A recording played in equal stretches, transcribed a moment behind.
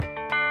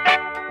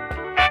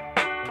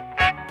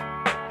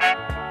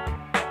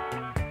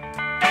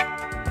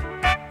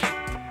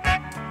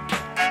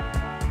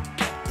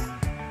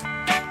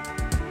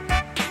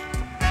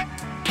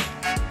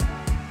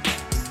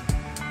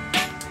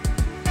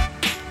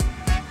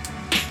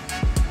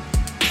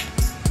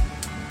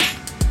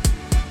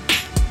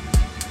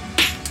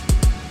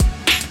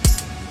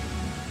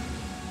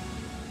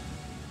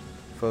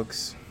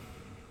folks.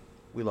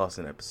 We lost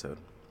an episode.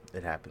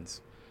 It happens.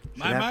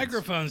 My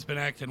microphone's been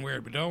acting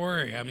weird, but don't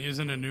worry. I'm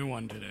using a new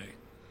one today.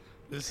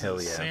 This Hell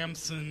is yeah.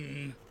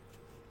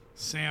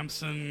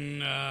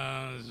 Samson,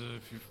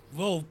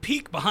 little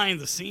peek behind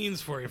the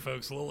scenes for you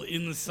folks. A little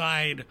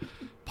inside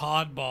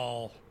pod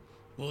ball,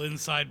 little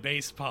inside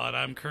bass pod.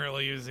 I'm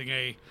currently using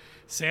a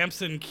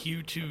Samson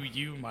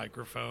Q2U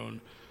microphone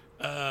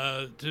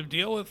to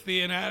deal with the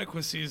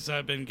inadequacies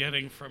I've been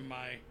getting from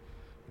my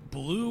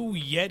Blue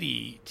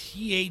Yeti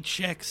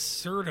THX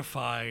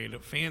certified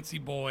fancy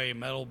boy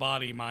metal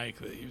body mic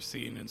that you've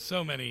seen in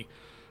so many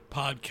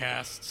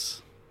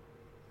podcasts.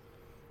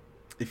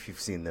 If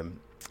you've seen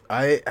them.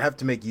 I have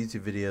to make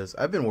YouTube videos.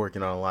 I've been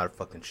working on a lot of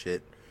fucking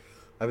shit.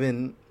 I've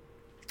been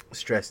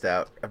stressed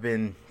out. I've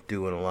been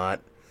doing a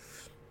lot.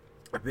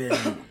 I've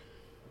been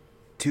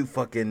too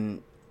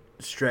fucking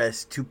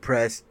stressed, too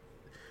pressed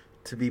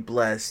to be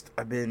blessed.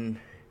 I've been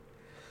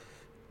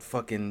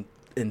fucking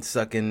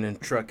sucking and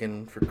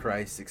trucking for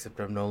Christ, except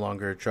I'm no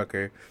longer a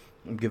trucker.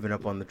 I'm giving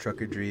up on the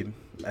trucker dream.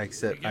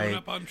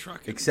 Up on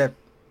trucking. Except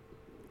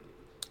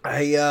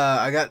I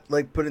got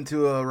like put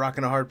into a rock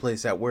and a hard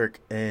place at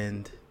work,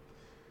 and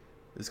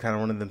it's kind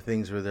of one of them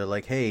things where they're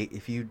like, hey,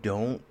 if you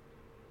don't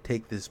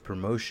take this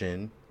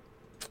promotion,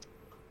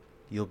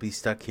 you'll be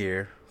stuck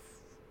here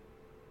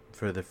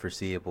for the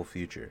foreseeable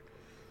future.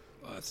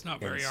 Well, that's not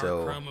very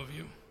crumb of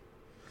you.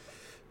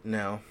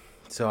 No.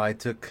 So I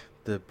took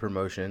the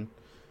promotion,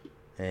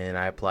 and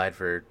I applied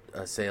for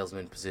a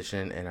salesman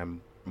position, and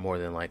I'm more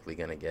than likely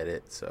going to get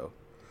it. So,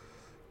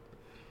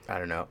 I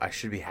don't know. I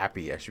should be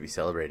happy. I should be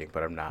celebrating,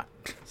 but I'm not.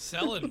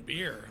 Selling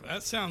beer.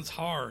 That sounds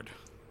hard.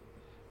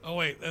 Oh,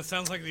 wait. That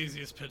sounds like the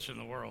easiest pitch in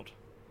the world.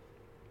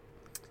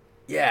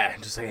 Yeah.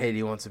 Just like, hey, do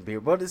you want some beer?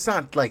 But it's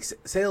not like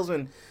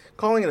salesman.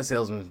 Calling it a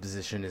salesman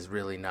position is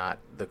really not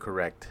the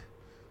correct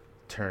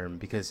term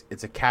because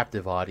it's a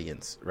captive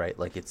audience, right?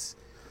 Like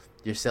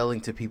you're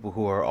selling to people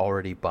who are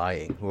already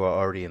buying, who are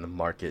already in the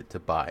market to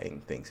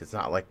buying things. It's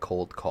not like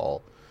cold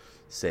call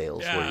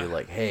sales where you're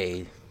like,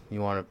 hey,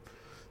 you want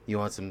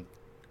some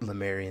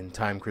Lemurian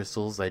time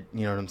crystals? Like,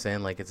 you know what I'm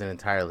saying? Like, it's an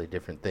entirely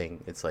different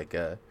thing. It's like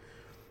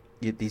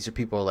these are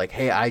people like,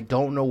 hey, I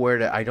don't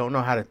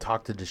know how to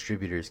talk to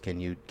distributors. Can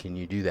you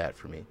do that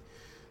for me?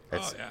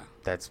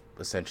 That's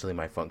essentially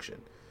my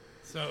function.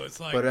 So it's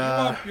like,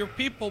 your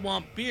people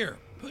want beer,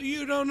 but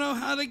you don't know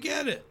how to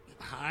get it.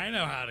 I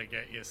know how to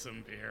get you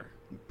some beer.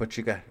 But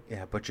you're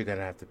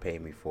gonna have to pay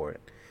me for it,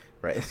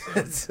 right?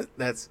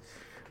 that's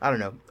I don't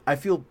know.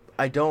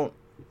 I don't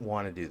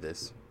want to do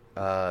this.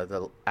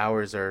 The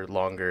hours are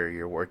longer.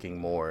 You're working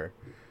more.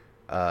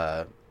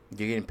 You're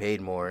getting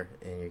paid more,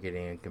 and you're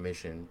getting a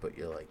commission. But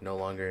you're like no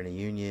longer in a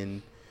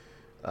union.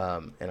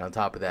 And on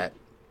top of that,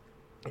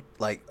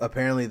 like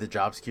apparently the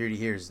job security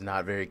here is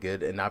not very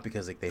good, and not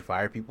because like they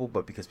fire people,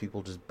 but because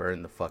people just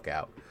burn the fuck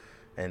out.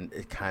 And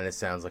it kind of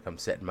sounds like I'm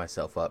setting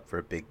myself up for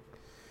a big,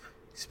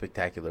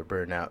 spectacular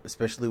burnout,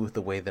 especially with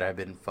the way that I've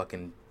been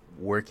fucking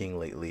working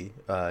lately.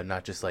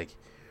 Not just like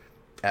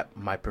at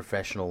my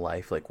professional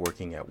life, like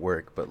working at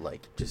work, but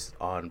like just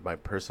on my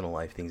personal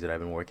life, things that I've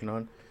been working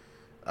on.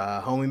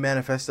 Homie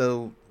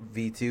Manifesto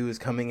V2 is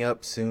coming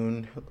up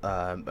soon.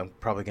 I'm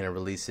probably going to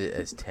release it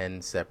as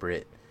 10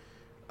 separate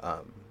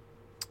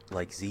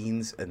like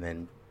zines and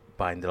then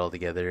bind it all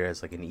together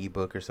as like an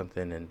ebook or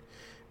something, and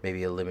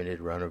maybe a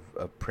limited run of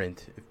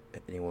print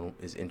if anyone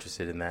is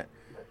interested in that.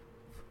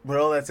 But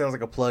all that sounds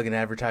like a plug in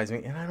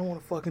advertising, and I don't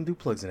want to fucking do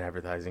plugs in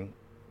advertising.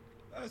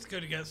 It's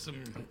good to get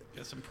some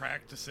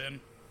practice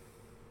in.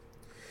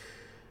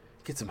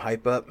 Get some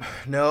hype up.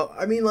 No,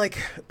 I mean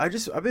like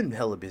I've been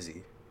hella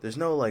busy. There's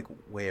no like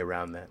way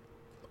around that.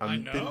 I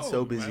know. Been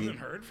so busy. I haven't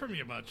heard from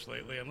you much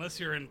lately, unless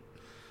you're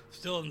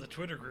still in the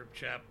Twitter group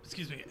chat.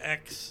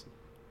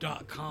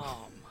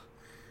 X.com.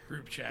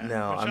 Group chat.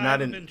 No, I'm not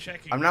been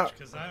checking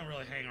because I don't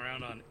really hang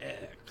around on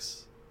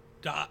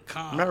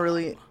X.com. I'm not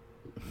really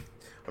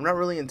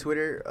in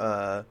Twitter.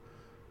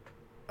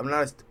 I'm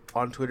not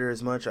on Twitter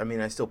as much. I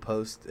mean, I still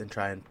post and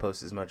try and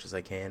post as much as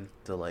I can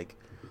to like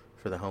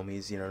for the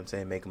homies. You know what I'm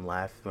saying? Make them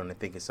laugh when I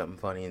think of something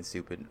funny and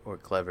stupid or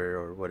clever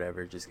or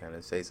whatever. Just kind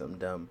of say something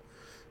dumb,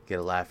 get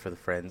a laugh for the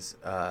friends.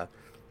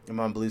 I'm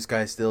on Blue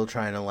Sky still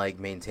trying to like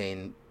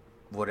maintain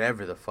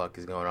whatever the fuck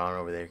is going on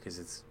over there because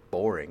it's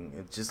boring.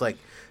 It's just like.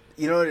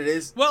 You know what it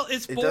is? Well,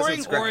 it's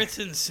boring or it's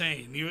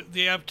insane. You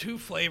have two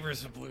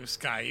flavors of Blue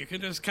Sky. You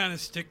can just kind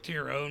of stick to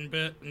your own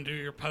bit and do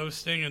your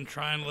posting and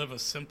try and live a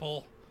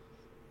simple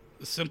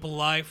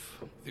life,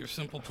 your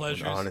simple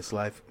pleasures. An honest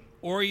life.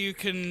 Or you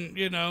can,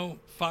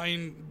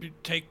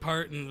 take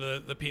part in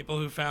the people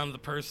who found the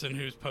person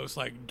whose post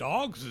like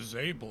dogs is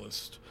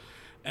ableist.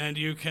 And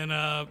you can,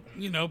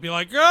 be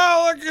like,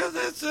 oh, look at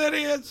this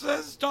idiot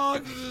says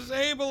dogs is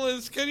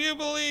ableist. Can you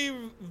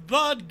believe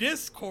the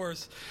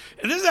discourse?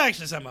 And this is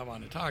actually something I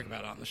want to talk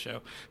about on the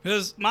show.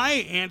 Because my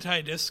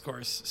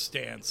anti-discourse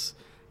stance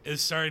is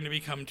starting to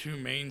become too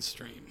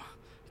mainstream.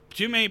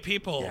 Too many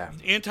people,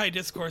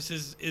 anti-discourse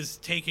is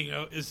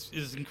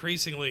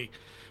increasingly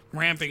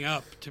ramping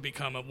up to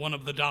become one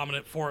of the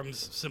dominant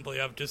forms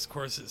simply of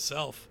discourse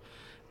itself.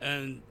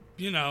 And,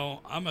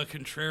 I'm a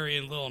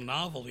contrarian little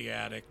novelty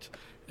addict,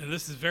 and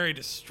this is very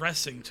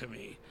distressing to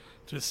me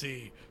to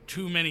see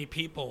too many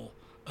people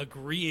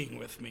agreeing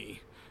with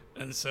me.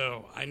 And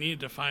so I need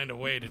to find a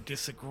way to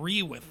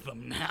disagree with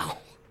them now.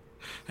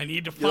 I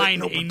need to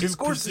find a new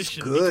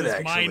position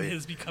because mine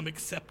has become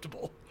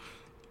acceptable.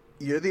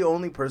 You're the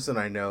only person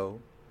I know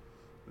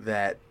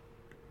that,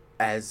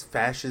 as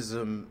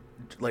fascism,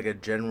 like a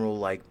general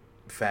like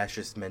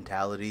fascist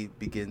mentality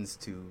begins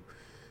to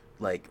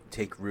like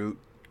take root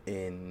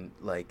in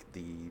like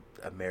the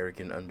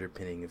American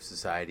underpinning of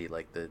society,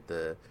 like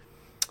the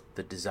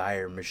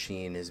desire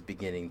machine is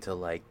beginning to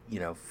like,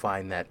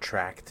 find that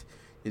tract.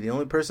 You're the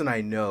only person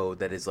I know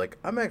that is like,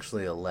 I'm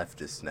actually a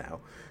leftist now.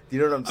 Do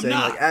you know what I'm saying?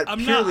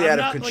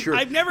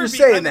 I've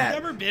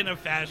never been a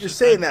fascist. You're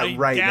saying that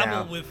right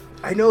now. With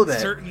I know that.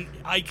 Certain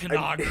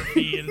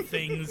iconography and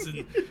things.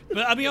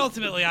 But I mean,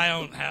 ultimately, I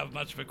don't have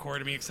much of a core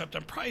to me, except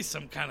I'm probably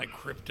some kind of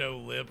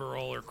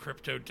crypto-liberal or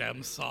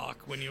crypto-demsoc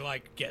when you,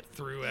 like, get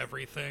through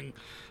everything.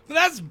 But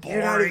that's boring.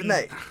 You're not even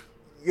that.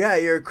 Yeah,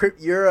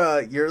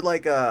 you're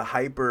like a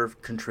hyper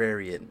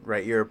contrarian,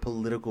 right? You're a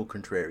political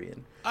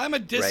contrarian. I'm a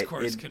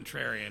discourse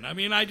contrarian. I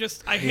mean, I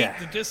hate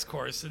the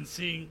discourse and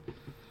seeing.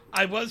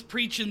 I was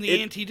preaching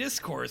the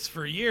anti-discourse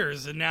for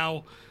years, and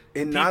now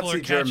in people Nazi are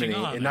catching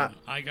Germany, on.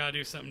 I gotta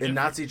do something. In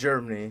Nazi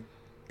Germany,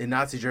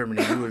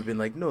 you would have been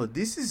like, no,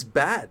 this is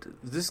bad.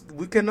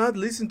 We cannot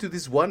listen to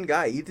this one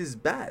guy. It is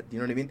bad. You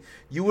know what I mean?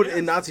 You would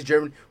in Nazi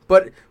Germany,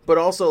 but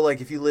also like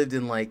if you lived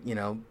in like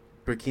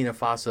Burkina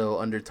Faso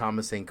under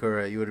Thomas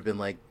Sankara, you would have been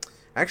like,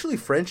 actually,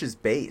 French is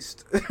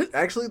based.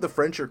 Actually, the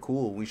French are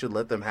cool. We should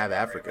let them have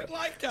Africa. I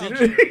liked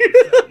Algeria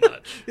that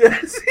much.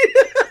 Yes.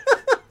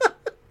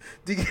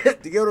 Do you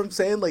get what I'm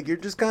saying? Like, you're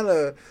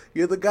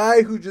the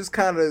guy who just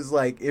kind of is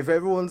like, if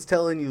everyone's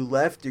telling you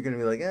left, you're going to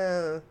be like,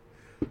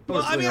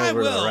 Well, I mean, I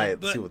will, right,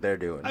 but see what they're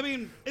doing. I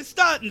mean, it's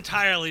not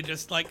entirely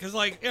just like, because,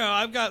 like,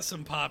 I've got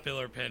some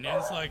popular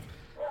opinions. Like,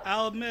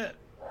 I'll admit,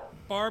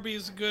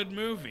 Barbie's a good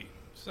movie.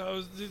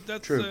 So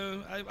that's,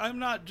 true. I'm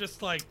not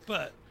just like,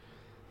 but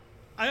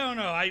I don't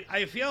know.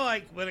 I feel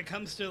like when it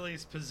comes to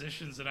these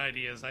positions and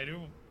ideas,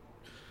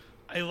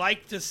 I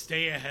like to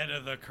stay ahead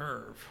of the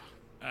curve.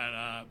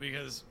 And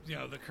because,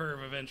 the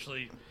curve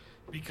eventually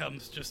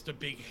becomes just a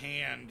big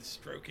hand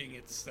stroking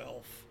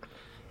itself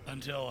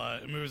until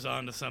it moves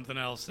on to something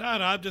else. No,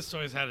 I've just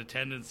always had a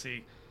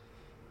tendency.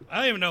 I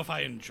don't even know if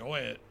I enjoy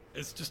it.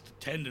 It's just a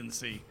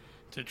tendency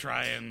to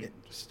try and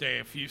stay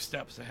a few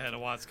steps ahead of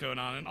what's going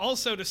on. And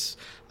also,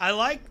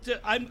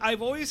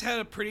 I've always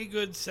had a pretty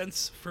good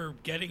sense for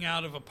getting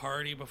out of a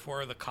party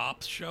before the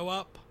cops show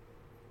up.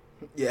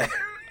 Yeah.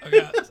 I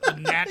got a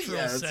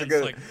natural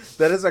sense.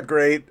 That is a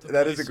great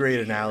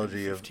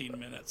analogy 15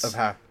 minutes. Of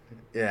how.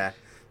 Yeah.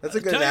 That's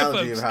a good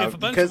analogy folks, of how. If a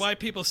bunch of white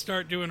people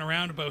start doing a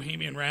round of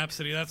Bohemian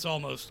Rhapsody, that's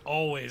almost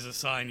always a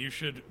sign you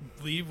should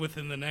leave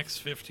within the next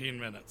 15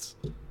 minutes.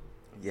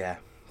 Yeah.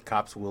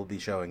 Cops will be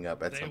showing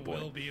up at some point.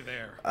 They will be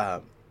there.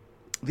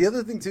 The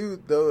other thing, too,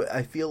 though,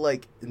 I feel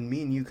like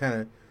me and you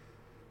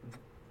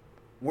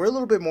we're a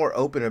little bit more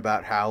open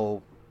about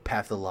how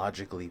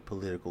pathologically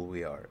political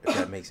we are, if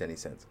that makes any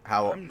sense.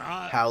 I'm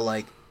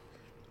not.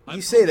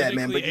 You say that,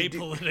 man, but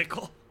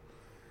apolitical.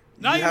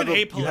 Not even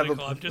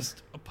apolitical. I'm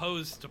just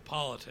opposed to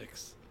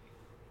politics.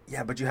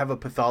 Yeah, but you have a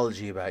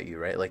pathology about you,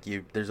 right? Like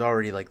there's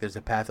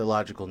a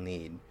pathological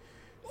need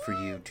for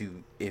you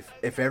to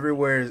if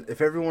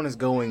everyone is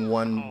going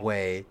one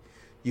way,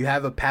 you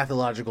have a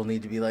pathological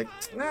need to be like,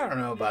 I don't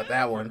know about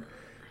that one.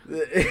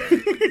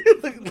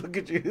 Look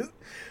at you.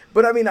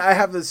 But I mean, I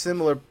have a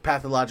similar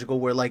pathological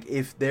where like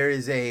if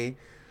there's a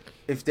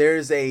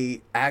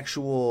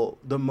actual,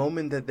 the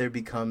moment that there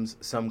becomes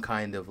some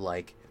kind of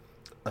like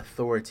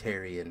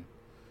authoritarian,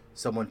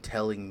 someone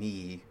telling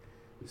me,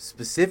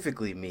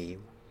 specifically me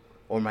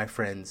or my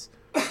friends,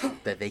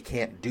 that they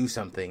can't do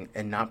something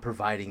and not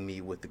providing me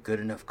with the good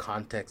enough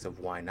context of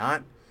why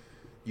not,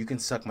 you can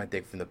suck my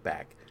dick from the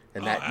back.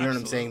 And that, you know what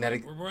I'm saying? That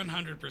we're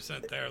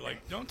 100% there.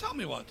 Like, don't tell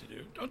me what to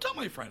do. Don't tell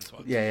my friends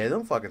what to do. Yeah,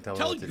 don't fucking tell me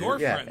what to do. Tell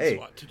your friends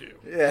what to do.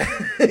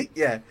 Yeah,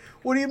 yeah.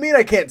 What do you mean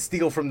I can't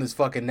steal from this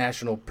fucking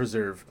national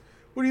preserve?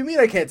 What do you mean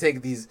I can't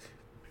take these?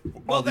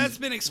 Well, that's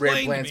been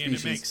explained to me, and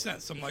it makes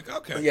sense. I'm like,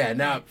 okay. Yeah,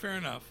 now fair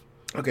enough.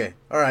 Okay,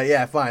 all right,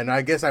 yeah, fine.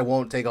 I guess I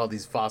won't take all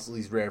these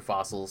rare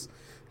fossils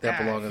that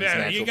belong in this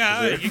natural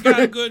preserve. You got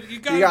a good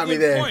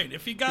point.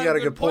 If you got a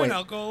good point, point,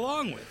 I'll go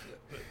along with it.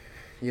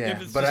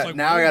 Yeah, but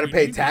now I got to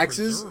pay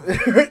taxes.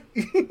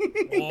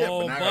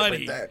 Oh,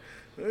 buddy. To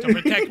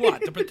protect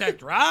what? To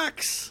protect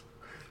rocks?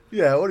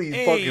 Yeah, what are you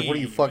fucking? What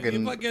do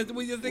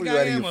you think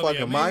I am?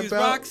 These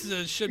rocks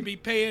should be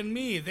paying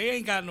me. They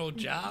ain't got no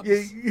jobs.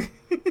 Yeah.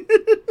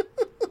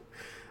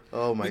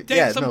 Oh my!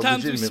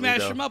 Sometimes we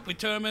smash them up. We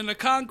turn them into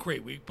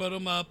concrete. We put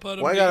them why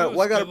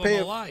gotta pay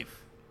them a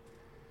life?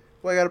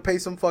 Why gotta pay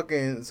some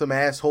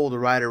asshole to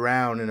ride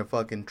around in a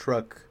fucking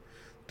truck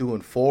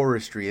doing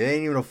forestry? It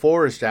ain't even a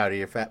forest out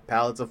here, fat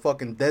pal. It's a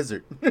fucking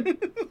desert.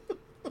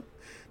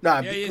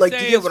 Nah, you like,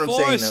 say you get what I'm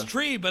saying. Forest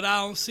tree, but I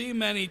don't see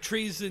many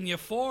trees in your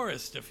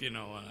forest, if you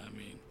know what I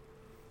mean.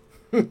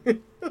 No,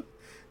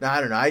 I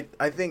don't know.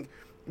 I think,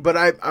 but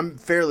I'm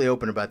fairly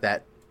open about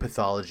that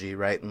pathology,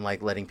 right? And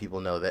like letting people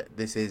know that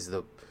this is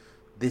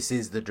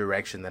the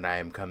direction that I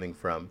am coming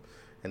from,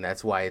 and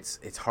that's why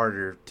it's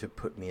harder to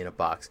put me in a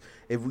box.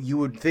 If you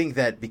would think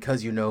that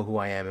because you know who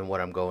I am and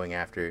what I'm going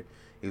after,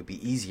 it would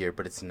be easier,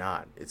 but it's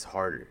not. It's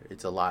harder.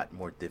 It's a lot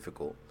more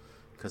difficult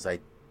because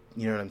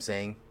you know what I'm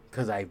saying?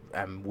 Because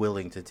I'm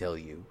willing to tell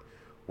you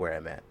where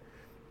I'm at.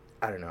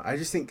 I don't know. I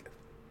just think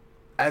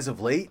as of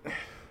late,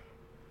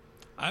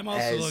 I'm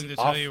also willing to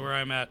tell you where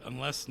I'm at,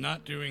 unless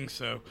not doing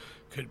so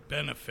could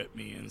benefit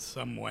me in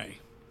some way.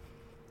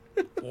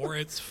 Or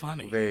it's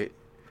funny.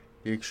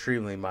 You're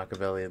extremely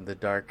Machiavellian. This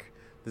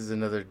is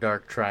another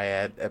dark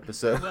triad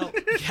episode. Well,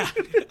 yeah,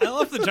 I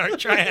love the dark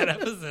triad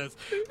episodes.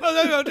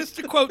 Well, no, just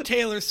to quote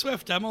Taylor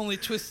Swift, I'm only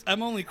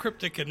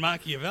cryptic and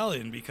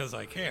Machiavellian because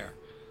I care.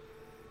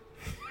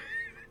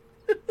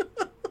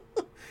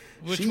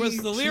 Which was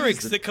the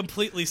lyrics that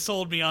completely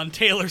sold me on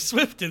Taylor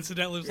Swift.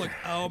 Incidentally, it was like,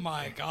 "Oh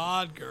my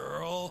God,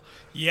 girl,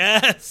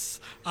 yes,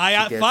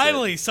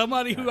 finally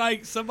somebody who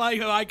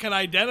I can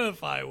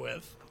identify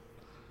with."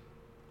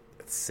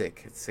 It's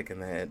sick. It's sick in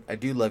the head. I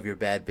do love your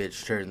bad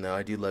bitch turn, though.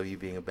 I do love you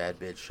being a bad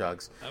bitch,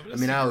 Shugs. I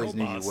mean, I always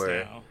knew you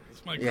were. Now.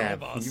 It's my girl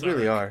boss. You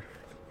really are.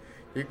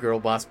 You're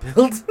girl boss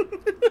build.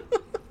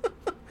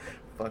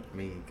 Fuck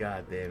me,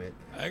 god damn it.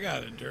 I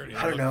got a dirty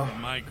look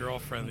from my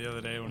girlfriend the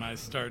other day when I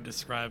started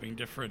describing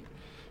different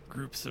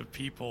groups of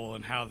people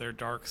and how their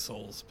Dark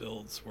Souls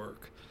builds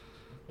work.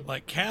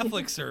 Like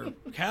Catholics are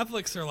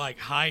like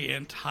high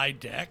int, high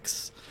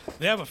dex.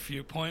 They have a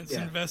few points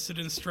invested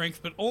in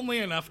strength, but only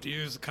enough to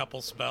use a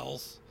couple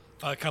spells.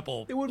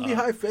 It wouldn't be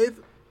high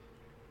faith.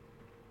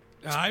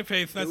 High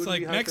faith. That's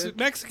like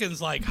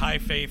Mexicans like high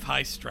faith,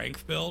 high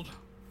strength build.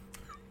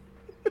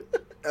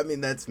 I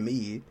mean, that's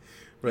me.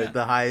 Right,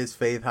 the highest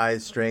faith,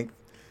 highest strength,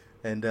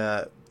 and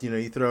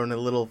you throw in a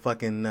little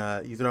fucking,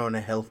 you throw in a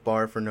health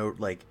bar for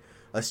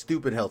a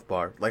stupid health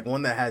bar, like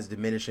one that has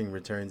diminishing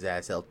returns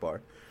ass health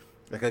bar,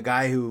 like a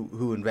guy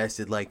who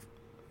invested like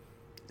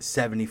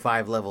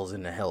 75 levels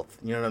into health.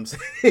 You know what I'm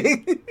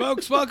saying?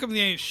 Folks, welcome to the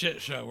Ain't Shit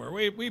Show, where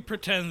we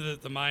pretend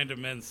that the mind of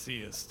Men C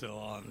is still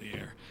on the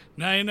air.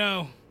 Now you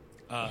know.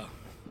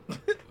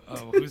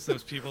 Who's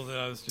those people that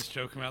I was just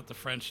joking about the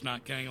French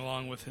not getting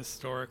along with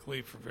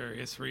historically for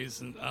various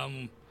reasons?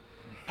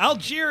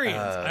 Algerians.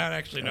 I don't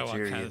actually know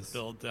what kind of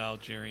build the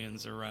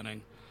Algerians are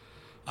running.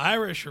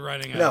 Irish are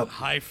running a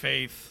high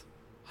faith,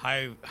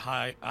 high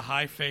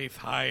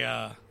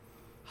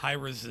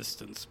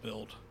resistance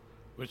build,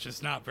 which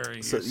is not very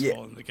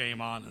useful in the game,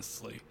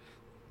 honestly.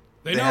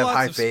 They know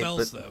lots of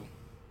spells though,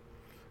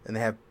 and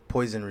they have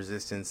poison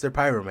resistance. They're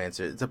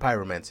pyromancer. It's a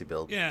pyromancy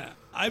build. Yeah,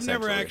 I've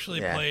never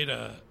actually played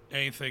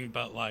anything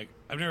but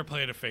I've never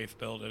played a faith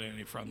build in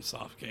any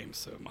FromSoft games,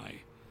 so I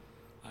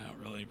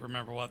don't really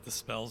remember what the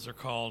spells are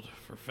called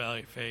for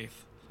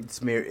faith.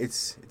 It's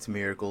miracles.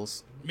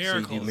 Miracles.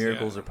 So you do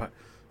miracles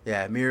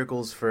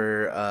miracles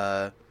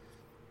for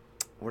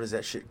what is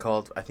that shit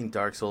called? I think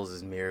Dark Souls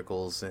is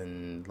miracles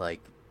and like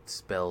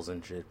spells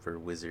and shit for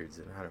wizards,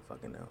 and I don't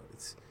fucking know.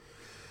 It's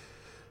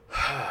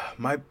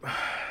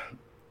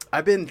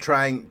I've been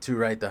trying to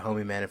write the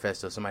homie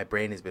manifesto, so my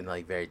brain has been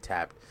like very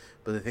tapped.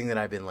 But the thing that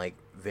I've been like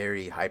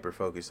very hyper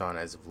focused on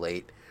as of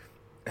late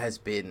has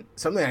been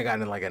something I got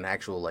in like an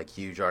actual like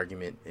huge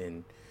argument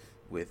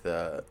with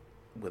a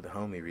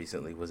homie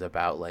recently, was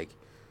about like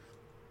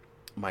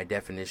my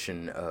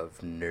definition of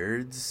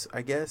nerds,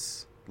 I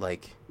guess.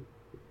 Like,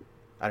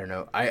 I don't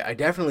know. I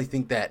definitely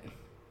think that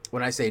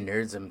when I say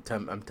nerds, I'm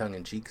tongue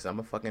in cheek because I'm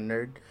a fucking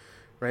nerd,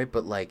 right?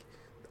 But like,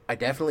 I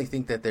definitely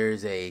think that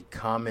there's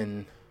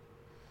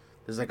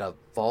like a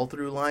fall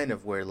through line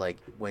of where like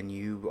when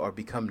you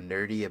become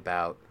nerdy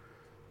about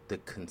the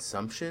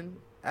consumption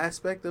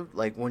aspect of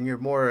like when you're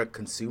more a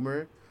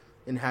consumer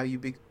in how you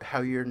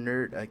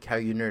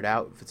nerd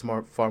out, if it's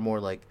far more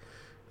like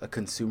a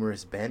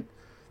consumerist bent,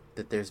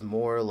 that there's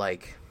more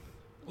like,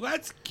 well,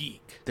 that's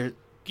geek.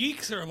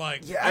 Geeks are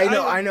like,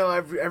 I know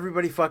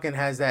everybody fucking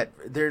has that.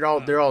 They're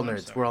all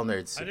nerds. Sorry. We're all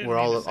nerds. I didn't We're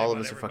mean all to say of what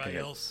us are fucking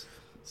everybody nerds. else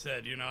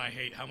said, I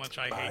hate how much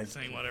I hate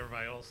saying what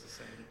everybody else is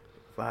saying.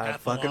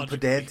 Fucking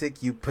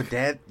pedantic, you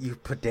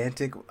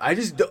pedantic. I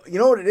just don't, you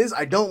know what it is?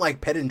 I don't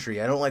like pedantry.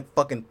 I don't like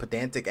fucking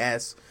pedantic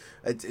ass.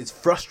 It's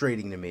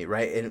frustrating to me,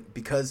 right? And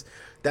because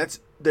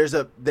there's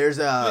a.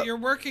 But you're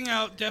working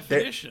out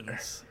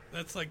definitions.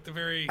 That's like the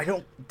very.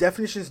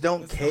 Definitions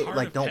don't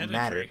pedantry.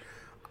 matter.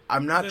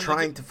 I'm not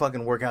trying to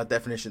fucking work out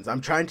definitions.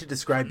 I'm trying to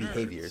describe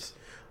behaviors.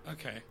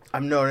 Okay.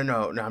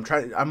 No.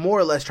 I'm more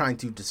or less trying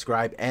to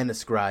describe and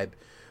ascribe.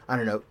 I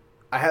don't know.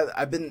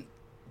 I've been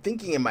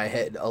thinking in my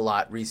head a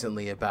lot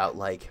recently about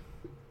like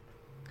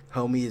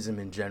homieism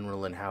in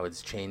general and how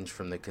it's changed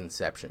from the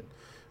conception,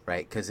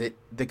 right? Because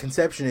the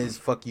conception is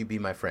fuck you, be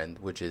my friend,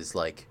 which is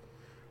like,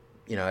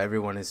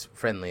 everyone is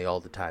friendly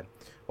all the time,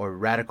 or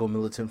radical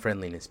militant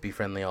friendliness, be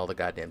friendly all the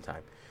goddamn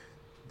time.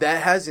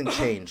 That hasn't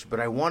changed, but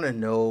I want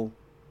to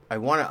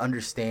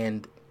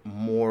understand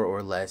more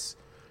or less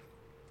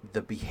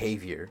the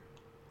behavior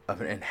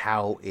of it and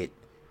how it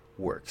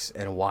works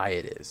and why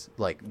it is.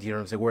 Like, you know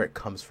what I'm saying? Where it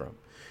comes from.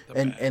 The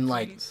And bad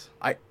like things?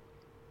 I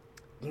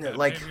Bad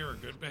like behavior or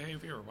good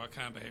behavior, or what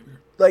kind of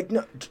behavior? like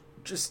no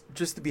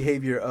just the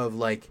behavior of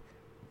like,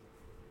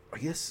 I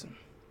guess,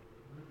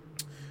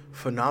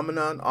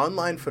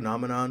 online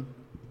phenomenon,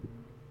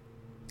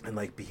 and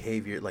like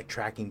behavior, like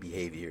tracking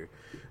behavior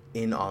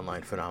in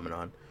online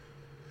phenomenon,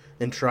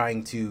 and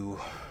trying to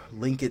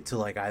link it to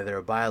like either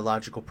a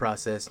biological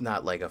process,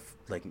 not like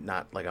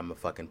I'm a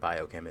fucking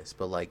biochemist,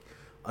 but like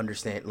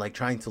understand, like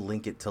trying to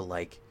link it to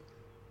like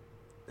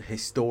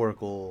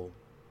historical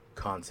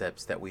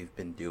concepts that we've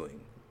been doing.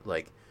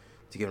 Like,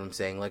 do you get what I'm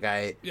saying? Like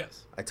I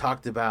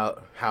talked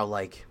about how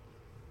like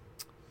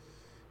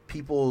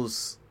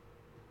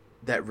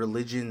that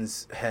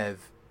religions have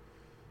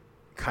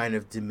kind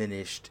of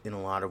diminished in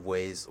a lot of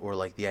ways, or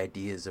like the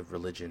ideas of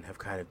religion have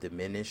kind of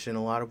diminished in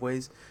a lot of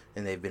ways,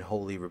 and they've been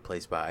wholly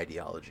replaced by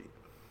ideology,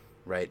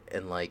 right?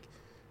 And like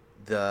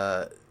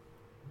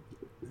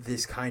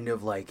this kind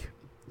of like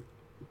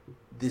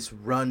this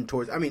run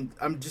towards, I mean,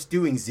 I'm just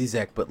doing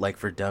Zizek but like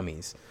for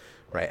dummies,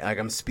 right? Like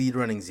I'm speed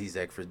running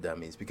Zizek for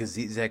dummies because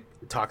Zizek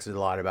talks a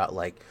lot about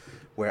like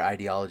where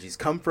ideologies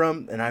come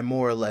from, and I'm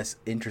more or less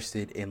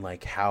interested in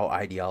like how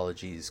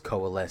ideologies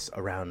coalesce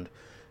around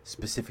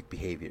specific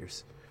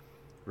behaviors,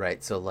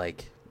 right? So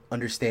like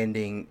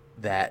understanding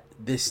that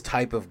this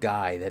type of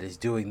guy that is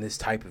doing this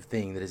type of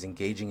thing, that is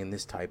engaging in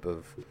this type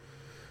of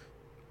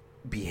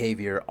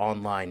behavior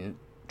online,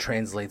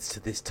 translates to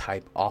this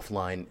type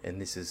offline,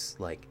 and this is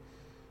like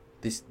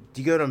this.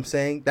 Do you get what I'm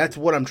saying? That's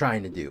what I'm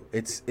trying to do.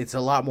 It's a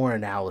lot more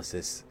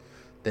analysis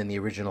than the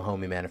original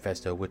Homie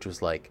Manifesto, which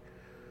was like,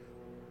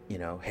 you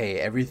know, hey,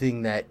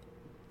 everything that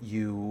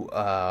you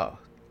are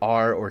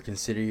or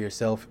consider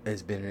yourself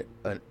has been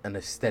an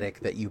aesthetic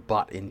that you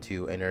bought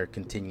into and are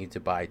continue to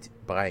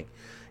buying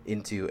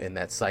into, and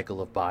that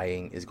cycle of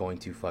buying is going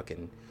to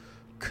fucking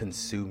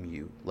consume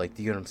you. Like,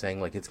 do you know what I'm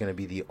saying? Like, it's going to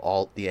be the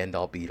end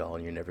all beat all,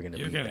 and you're never going to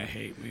You're going to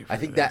hate me for I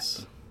think this.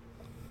 that...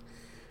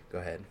 Go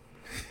ahead.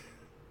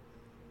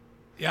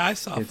 Yeah, I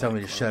saw You tell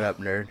me to Club. shut up,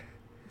 nerd.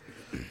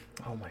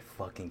 Oh my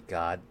fucking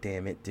god,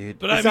 damn it, dude!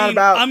 But it's I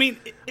not mean,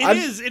 about. It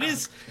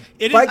is.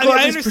 Fight I Club mean,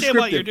 I is understand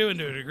what you're prescriptive. doing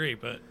to a degree,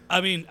 but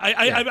I mean,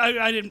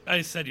 I didn't.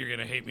 I said you're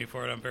gonna hate me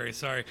for it. I'm very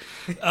sorry.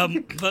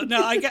 But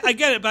no, I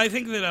get it. But I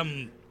think that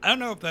I don't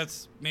know if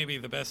that's maybe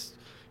the best.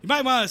 You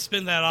might want to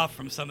spin that off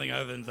from something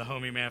other than the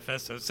Homie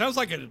Manifesto. It sounds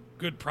like a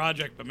good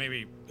project, but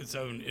maybe its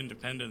own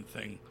independent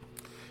thing.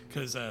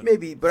 Because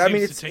maybe, but I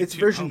mean, it's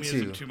version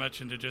 2. Too much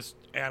into just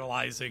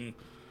analyzing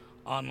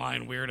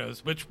online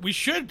weirdos, which we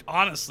should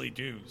honestly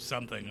do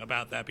something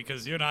about that,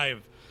 because you and I have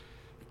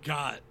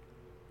got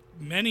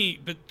many,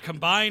 but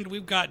combined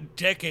we've got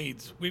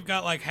decades, we've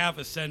got like half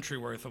a century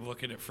worth of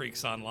looking at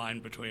freaks online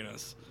between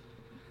us,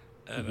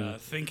 and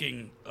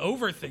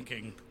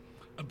overthinking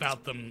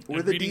about them,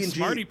 and reading D&G.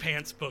 Smarty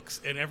Pants books,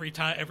 and every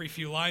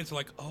few lines are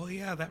like, oh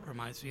yeah, that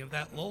reminds me of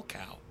that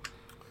lolcow.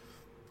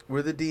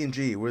 We're the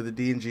D&G. We're the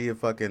D&G of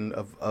fucking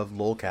of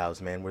lolcows,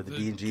 man. We're the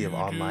D&G of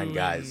online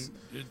guys.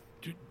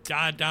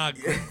 Da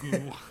goo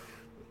goo.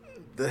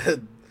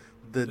 the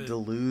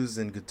Deleuze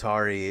and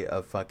Guattari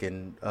of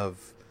fucking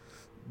of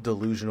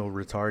delusional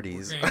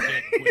retardies. We're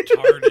gonna get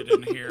retarded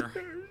in here.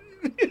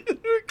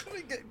 We're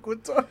gonna get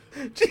Guattari.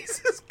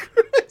 Jesus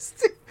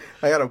Christ!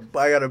 I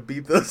gotta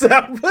beep those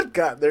out. But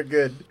God, they're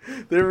good.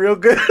 They're real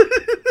good.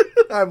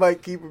 I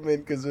might keep them in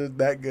because they're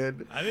that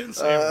good. I didn't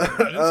say a word. I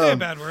didn't say a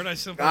bad word. I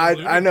simply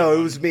I know to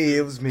it was me.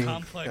 It was me.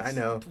 Complex I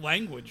know.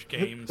 language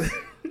games.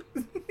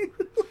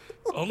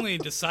 Only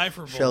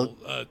decipherable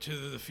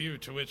to the few.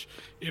 To which,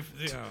 if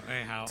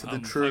anyhow, to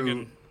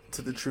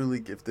the truly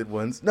gifted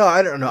ones. No,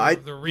 I don't know.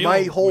 The real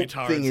my whole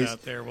retards thing is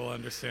out there will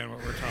understand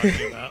what we're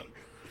talking about.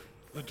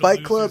 The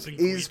Fight Club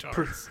delusions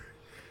and is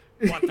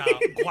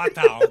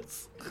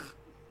Guattards.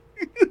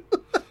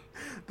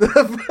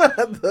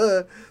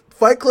 the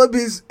Fight Club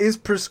is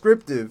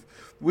prescriptive,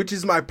 which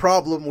is my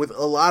problem with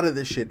a lot of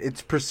this shit.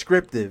 It's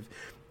prescriptive.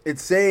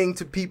 It's saying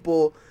to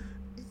people,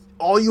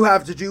 all you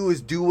have to do is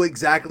do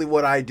exactly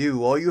what I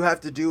do. All you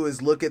have to do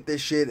is look at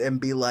this shit and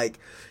be like,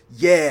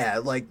 yeah,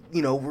 like,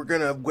 you know, we're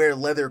gonna wear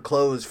leather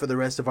clothes for the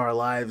rest of our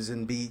lives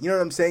and be, you know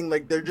what I'm saying?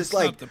 Like, they're just It's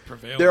like, not the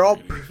prevailing they're all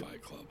reading of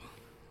Fight Club.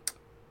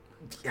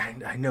 Yeah,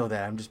 I know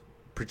that. I'm just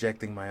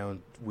projecting my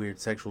own weird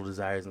sexual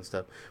desires and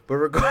stuff. But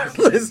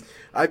regardless,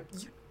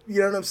 you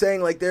know what I'm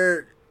saying? Like,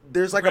 there's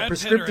like Brad a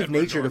prescriptive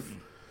nature to.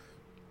 Norton?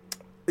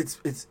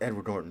 It's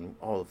Edward Norton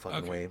all the fucking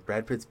Okay. way.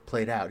 Brad Pitt's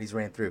played out. He's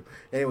ran through.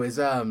 Anyways,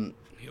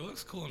 He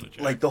looks cool in a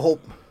jacket. like the whole.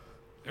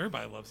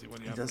 Everybody loves it when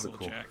you He have a does cool look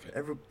cool.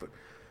 jacket.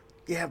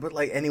 Yeah, but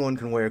like anyone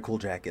can wear a cool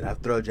jacket. I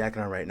throw a jacket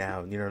on right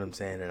now, you know what I'm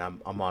saying, and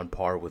I'm on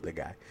par with the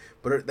guy.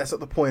 But that's not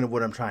the point of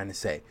what I'm trying to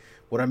say.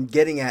 What I'm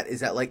getting at is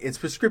that like it's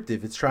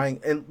prescriptive. It's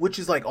trying, and which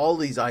is like all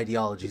these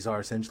ideologies are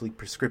essentially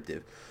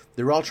prescriptive.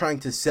 They're all trying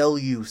to sell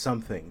you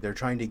something. They're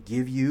trying to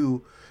give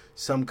you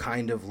some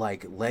kind of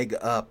like leg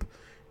up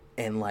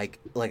and like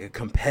a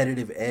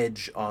competitive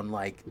edge on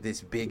like this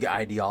big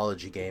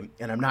ideology game.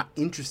 And I'm not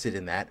interested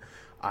in that.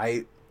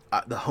 The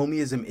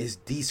homieism is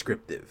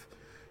descriptive.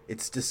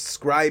 It's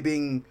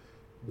describing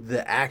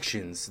the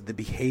actions, the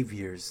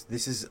behaviors.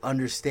 This is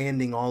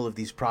understanding all of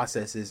these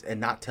processes and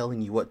not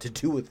telling you what to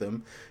do with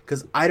them,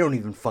 because I don't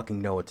even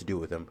fucking know what to do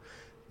with them.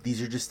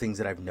 These are just things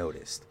that I've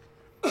noticed,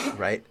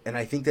 right? And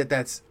I think that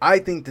that's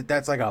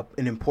like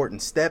an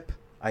important step.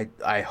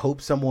 I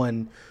hope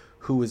someone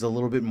who is a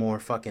little bit more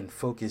fucking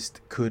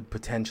focused could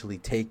potentially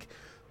take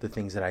the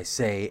things that I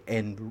say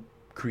and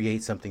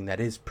create something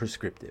that is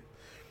prescriptive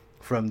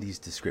from these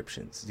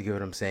descriptions. Do you get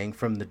what I'm saying?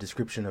 From the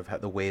description of how,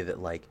 the way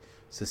that like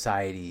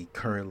society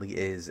currently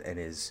is and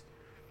is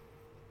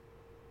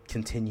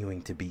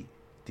continuing to be. Do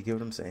you get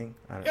what I'm saying?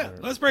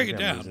 Let's break it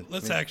down.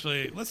 Let's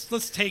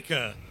take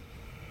a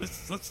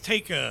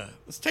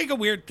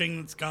weird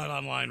thing that's gone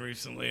online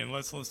recently, and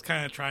let's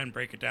kind of try and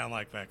break it down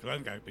like that, because I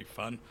think that'd be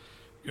fun.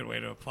 Good way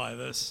to apply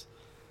this.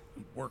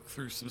 Work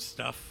through some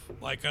stuff.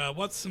 Like,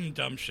 what's some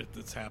dumb shit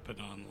that's happened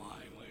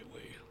online lately?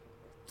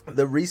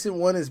 The recent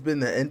one has been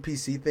the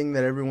NPC thing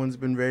that everyone's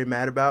been very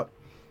mad about.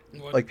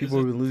 What like, people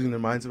have been losing their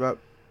minds about.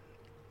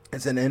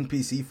 It's an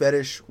NPC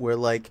fetish where,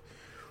 like,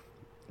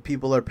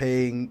 people are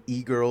paying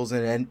e-girls,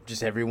 and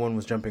just everyone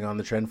was jumping on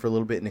the trend for a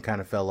little bit, and it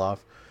kind of fell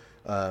off.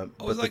 But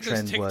like the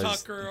trend those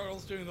TikTok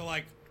girls doing the,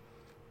 like,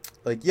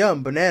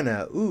 yum,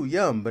 banana, ooh,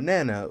 yum,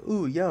 banana,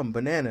 ooh, yum,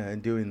 banana,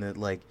 and doing the,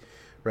 like,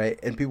 right?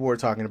 And people were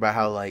talking about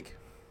how, like,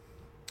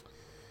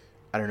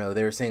 I don't know,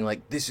 they were saying,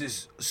 like, this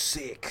is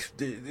sick,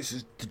 this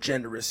is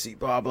degeneracy,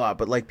 blah, blah.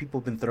 But, like, people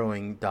have been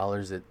throwing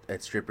dollars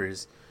at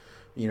strippers,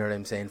 you know what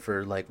I'm saying,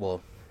 for, like,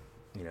 well,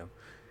 you know,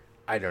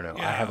 I don't know.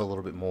 Yeah, I have a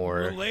little bit more.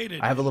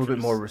 Related. I have a little bit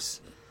more.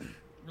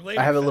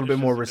 I have a little bit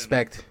more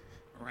respect.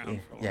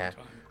 Yeah.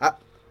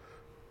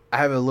 I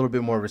have a little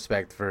bit more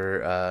respect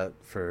for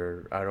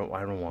I don't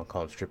want to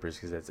call them strippers,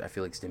 because I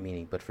feel like it's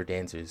demeaning, but for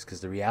dancers,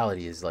 because the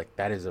reality is, like,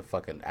 that is a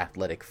fucking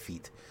athletic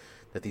feat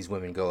that these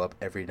women go up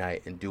every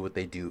night and do what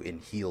they do in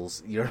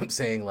heels. You know what I'm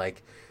saying?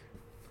 Like,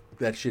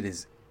 that shit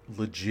is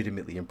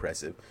legitimately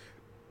impressive.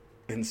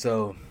 And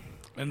so,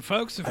 and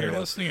folks, if you're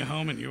listening at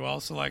home and you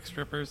also like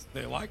strippers,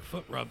 they like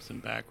foot rubs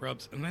and back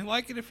rubs, and they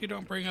like it if you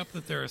don't bring up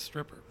that they're a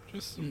stripper.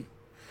 Just some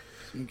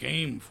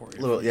game for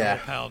you. Little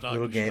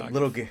game.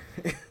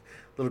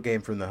 Little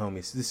game from the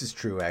homies. This is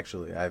true,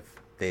 actually. I've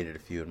dated a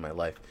few in my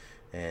life,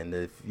 and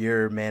if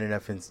you're man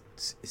enough and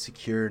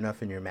secure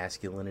enough in your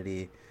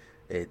masculinity,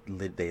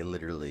 they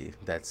literally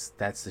that's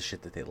the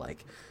shit that they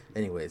like.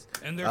 Anyways,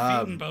 and their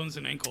feet and bones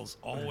and ankles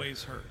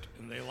always hurt,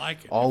 and they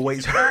like it.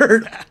 Always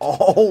hurt.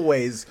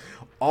 always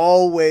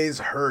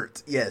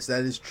hurt. Yes,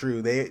 that is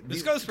true.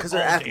 This goes for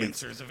all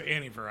dancers of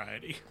any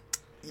variety.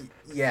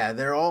 Yeah,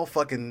 they're all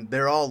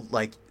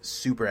like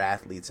super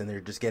athletes, and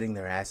they're just getting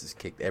their asses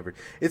kicked ever.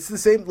 It's the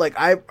same, like,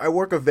 I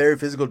work a very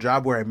physical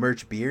job where I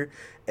merch beer,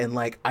 and,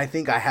 like, I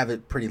think I have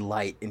it pretty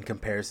light in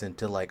comparison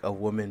to, like, a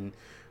woman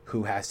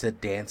who has to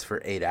dance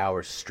for 8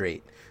 hours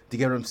straight. Do you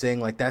get what I'm saying?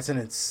 Like, that's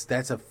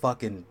a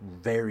fucking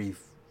very,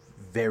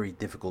 very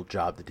difficult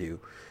job to do.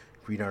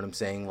 You know what I'm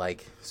saying?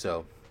 Like,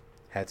 so,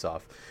 hats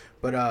off.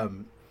 But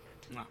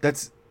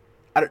that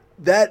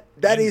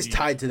is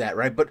tied to that,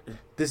 right? But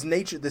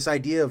this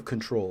idea of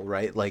control,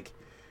 right, like,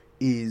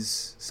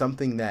 is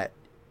something that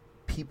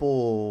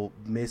people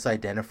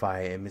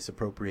misidentify and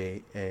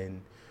misappropriate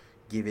and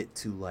give it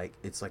to, like,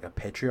 it's like a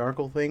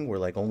patriarchal thing where,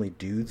 like, only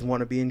dudes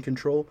want to be in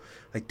control.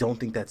 I don't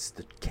think that's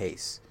the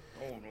case.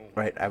 Oh, no.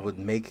 Right? I would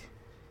make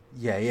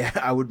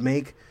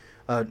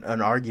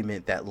an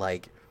argument that,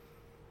 like,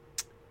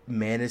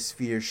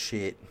 manosphere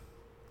shit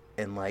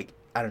and, like,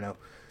 I don't know.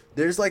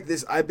 There's, like,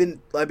 this, I've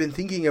been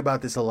thinking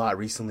about this a lot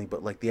recently,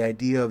 but, like, the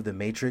idea of the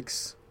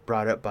Matrix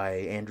brought up by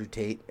Andrew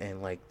Tate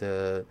and, like,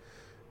 the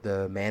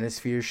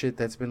manosphere shit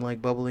that's been,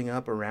 like, bubbling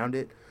up around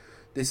it.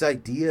 This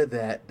idea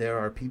that there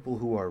are people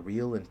who are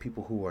real and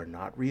people who are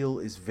not real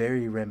is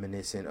very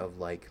reminiscent of,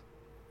 like,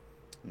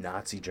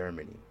 Nazi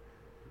Germany,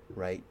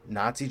 right?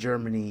 Nazi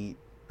Germany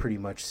pretty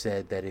much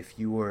said that if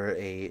you were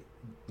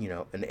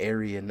an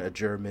Aryan, a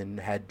German,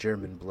 had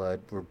German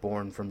blood, were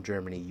born from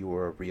Germany, you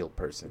were a real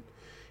person.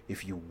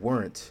 If you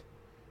weren't,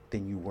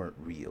 then you weren't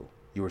real.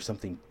 You were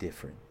something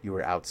different. You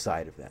were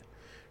outside of that,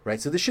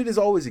 right? So this shit has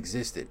always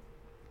existed.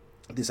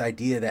 This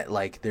idea that,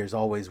 like, there's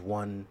always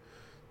one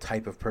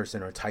type of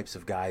person or types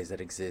of guys that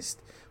exist,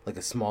 like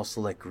a small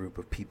select group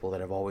of people that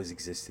have always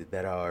existed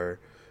that are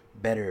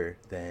better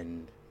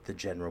than the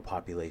general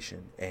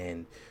population.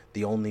 And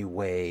the only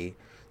way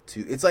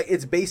to,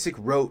 it's basic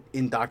rote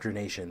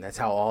indoctrination. That's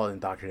how all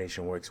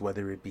indoctrination works,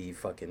 whether it be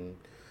fucking,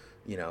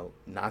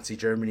 Nazi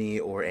Germany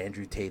or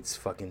Andrew Tate's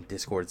fucking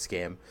Discord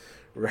scam,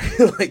 right?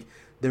 Like,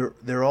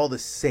 they're all the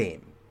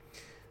same.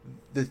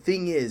 The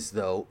thing is,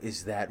 though,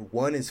 is that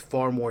one is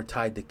far more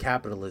tied to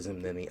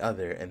capitalism than the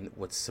other, and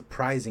what's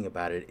surprising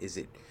about it is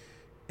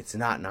it's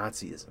not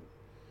Nazism,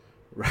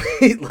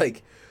 right?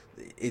 Like,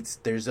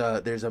 there's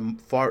a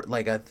far,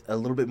 like, a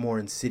little bit more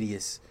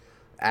insidious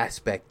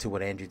aspect to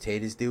what Andrew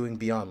Tate is doing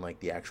beyond, like,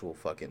 the actual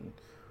fucking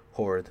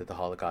horror that the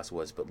Holocaust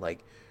was, but,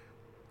 like,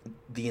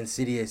 the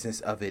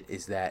insidiousness of it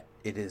is that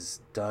it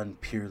is done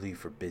purely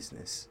for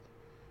business,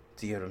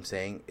 Do you know what I'm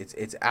saying?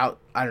 It's out.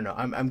 I don't know.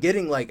 I'm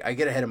getting like I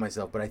get ahead of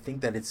myself, but I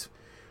think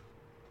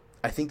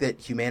that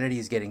humanity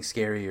is getting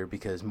scarier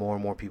because more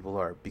and more people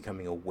are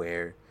becoming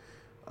aware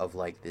of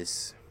like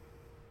this.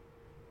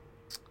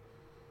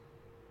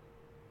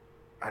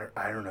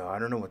 I don't know. I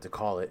don't know what to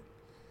call it.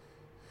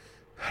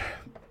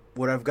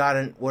 What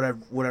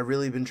I've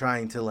really been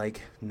trying to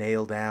like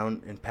nail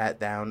down and pat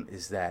down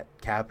is that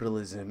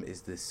capitalism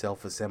is this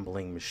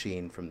self-assembling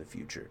machine from the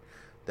future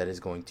that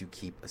is going to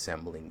keep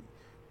assembling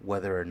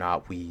whether or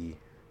not we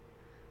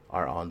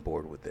are on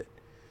board with it.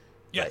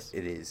 Yes. But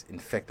it is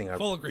infecting our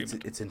full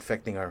agreement. It's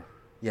infecting our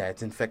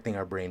it's infecting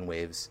our brain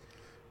waves.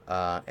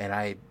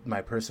 And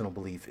my personal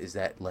belief is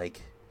that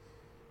like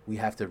we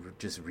have to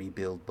just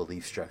rebuild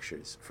belief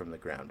structures from the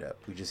ground up.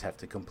 We just have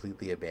to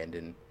completely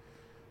abandon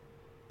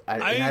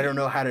I don't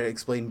know how to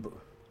explain.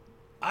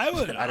 I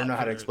don't know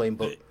how to explain.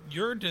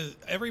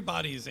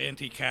 Everybody's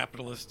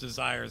anti-capitalist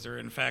desires are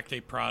in fact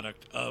a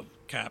product of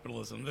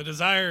capitalism. The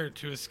desire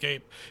to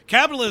escape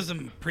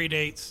capitalism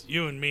predates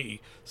you and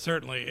me.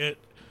 Certainly, it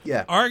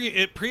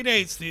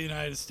predates the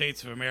United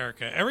States of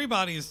America.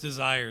 Everybody's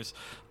desires,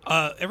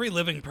 every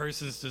living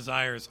person's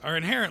desires, are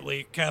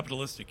inherently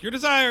capitalistic. Your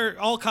desire,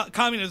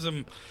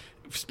 communism,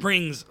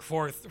 springs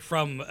forth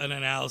from an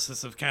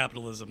analysis of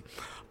capitalism.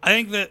 I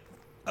think that.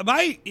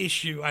 My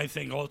issue, I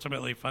think,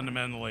 ultimately,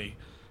 fundamentally,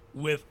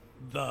 with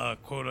the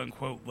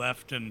quote-unquote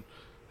left and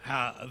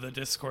the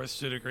discourse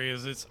to a degree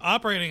is it's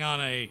operating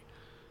on a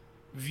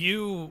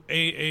view,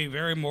 a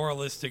very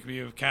moralistic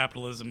view of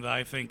capitalism that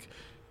I think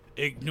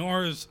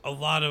ignores a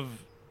lot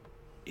of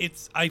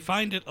I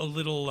find it a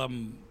little, I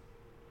don't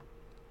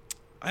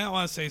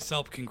want to say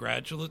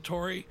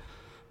self-congratulatory,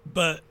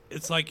 but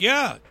it's like,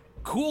 yeah,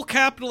 cool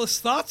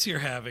capitalist thoughts you're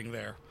having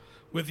there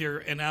with your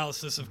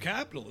analysis of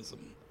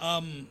capitalism.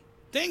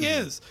 Thing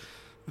is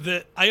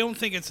that I don't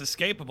think it's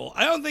escapable.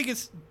 I don't think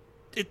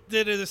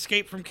that an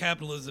escape from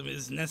capitalism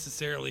is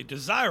necessarily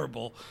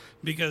desirable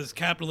because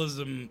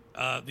capitalism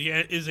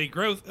is a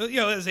growth,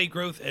 as a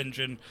growth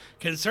engine,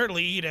 can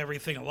certainly eat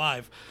everything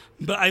alive.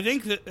 But I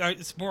think that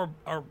it's more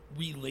our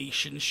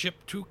relationship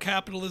to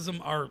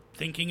capitalism, our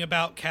thinking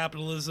about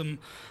capitalism,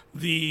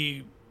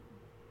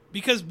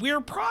 because we're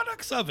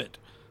products of it.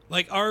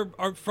 Like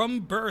our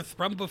from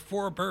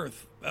before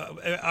birth,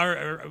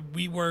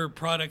 we were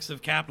products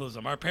of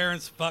capitalism. Our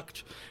parents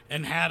fucked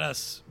and had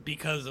us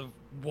because of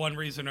one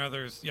reason or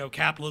other.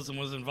 Capitalism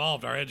was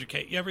involved. Our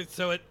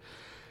so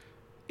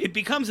it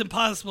becomes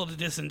impossible to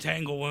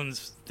disentangle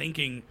one's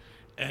thinking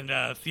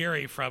and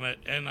theory from it.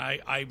 And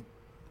I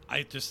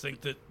just think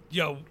that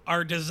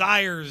our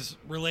desires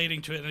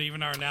relating to it and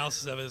even our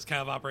analysis of it is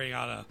kind of operating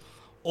on a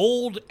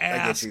old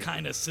ass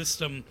kind of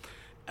system.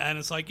 And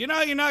it's like, you're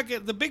not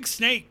getting the big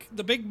snake,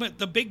 the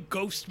big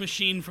ghost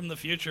machine from the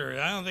future.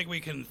 I don't think we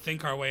can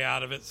think our way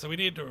out of it. So we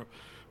need to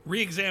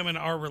re-examine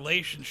our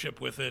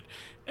relationship with it.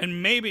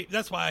 And maybe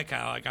that's why I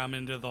kind of I'm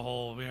into the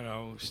whole,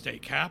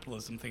 state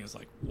capitalism thing. It's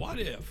like, what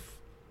if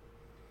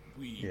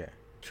we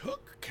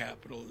took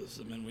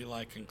capitalism and we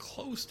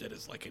enclosed it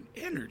as like an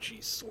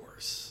energy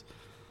source?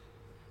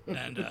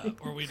 And,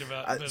 or we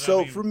develop.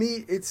 For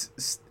me,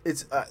 it's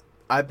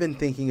I've been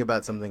thinking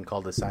about something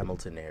called a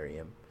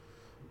simultanarium.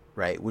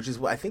 Right, which is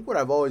I think what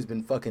I've always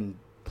been fucking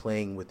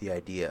playing with the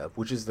idea of,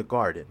 which is the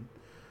garden,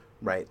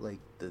 right? Like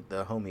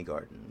the homie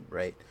garden,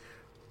 right?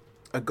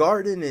 A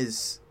garden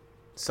is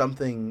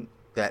something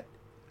that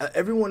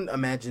everyone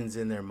imagines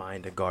in their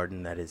mind a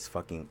garden that is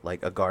fucking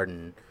like a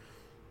garden.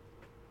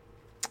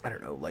 I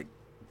don't know, like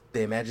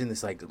they imagine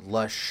this like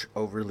lush,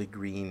 overly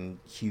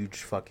green, huge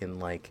fucking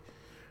like,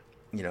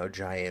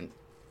 giant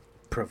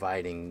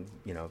providing,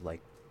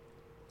 like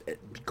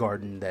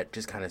garden that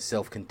just kind of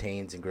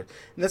self-contains and grows.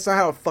 And that's not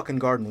how a fucking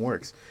garden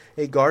works.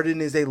 A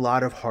garden is a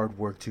lot of hard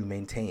work to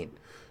maintain.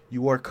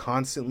 You are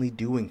constantly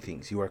doing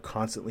things. You are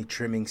constantly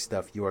trimming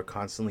stuff. You are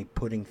constantly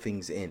putting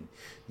things in.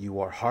 You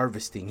are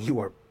harvesting. You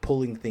are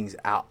pulling things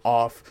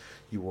off.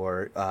 You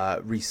are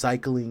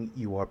recycling.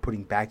 You are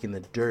putting back in the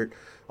dirt.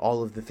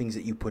 All of the things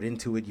that you put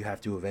into it, you have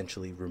to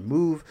eventually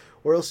remove,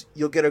 or else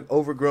you'll get an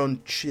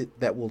overgrown shit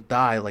that will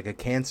die like a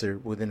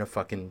cancer within a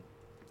fucking,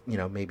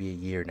 maybe a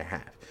year and a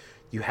half.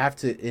 You have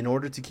to, in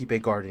order to keep a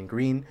garden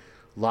green,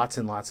 lots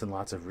and lots and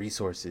lots of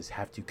resources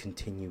have to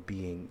continue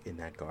being in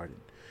that garden.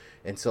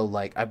 And so,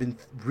 like, I've been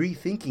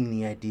rethinking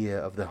the idea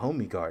of the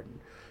homie garden,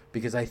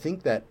 because I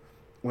think that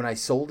when I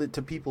sold it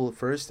to people at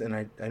first, and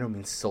I don't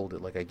mean sold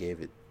it like I gave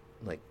it,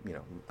 like,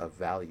 a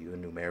value, a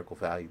numerical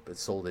value, but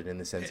sold it in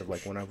the sense of,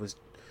 like, when I was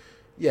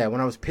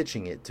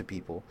pitching it to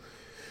people,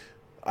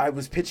 I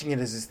was pitching it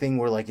as this thing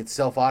where like it's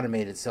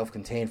self-automated,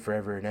 self-contained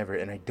forever and ever,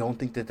 and I don't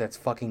think that that's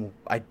fucking.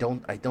 I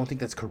don't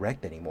think that's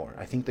correct anymore.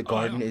 I think the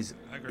garden is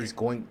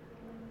going.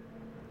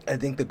 I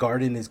think the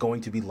garden is going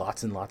to be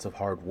lots and lots of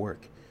hard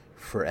work,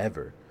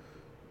 forever,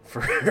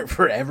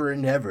 forever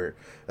and ever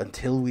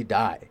until we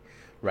die,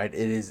 right?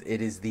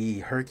 It is the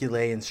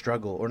Herculean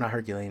struggle, or not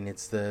Herculean.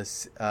 It's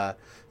the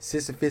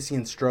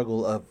Sisyphusian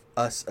struggle of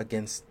us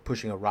against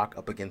pushing a rock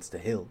up against a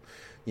hill,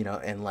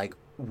 and like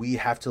we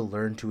have to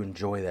learn to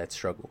enjoy that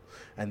struggle,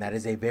 and that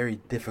is a very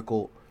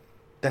difficult.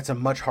 That's a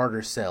much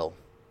harder sell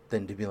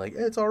than to be like,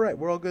 it's all right,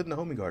 we're all good in the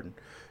homie garden,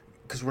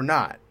 because we're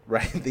not,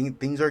 right?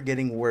 Things are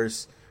getting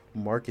worse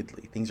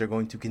markedly. Things are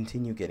going to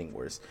continue getting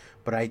worse.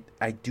 But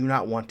I do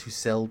not want to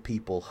sell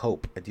people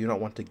hope. I do not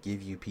want to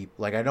give you people,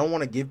 like, I don't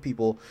want to give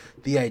people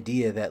the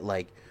idea that,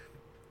 like,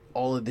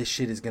 all of this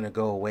shit is going to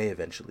go away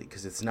eventually,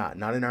 because it's not.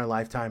 Not in our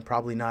lifetime,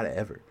 probably not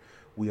ever.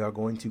 We are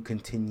going to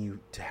continue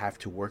to have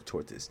to work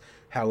towards this.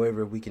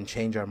 However, we can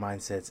change our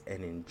mindsets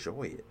and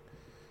enjoy it.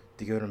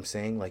 Do you get what I'm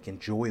saying? Like,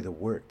 enjoy the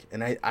work.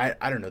 And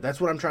I don't know. That's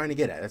what I'm trying to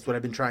get at. That's what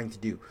I've been trying to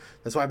do.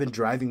 That's why I've been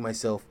driving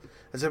myself.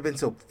 That's why I've been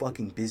so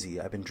fucking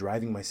busy. I've been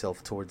driving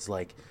myself towards,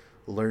 like,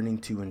 learning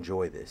to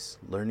enjoy this.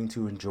 Learning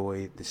to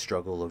enjoy the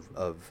struggle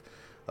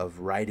of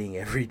writing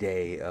every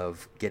day,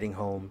 of getting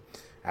home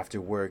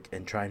after work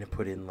and trying to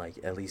put in, like,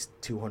 at least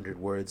 200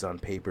 words on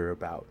paper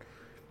about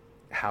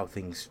how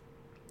things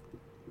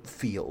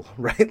feel,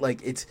 right? Like,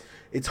 it's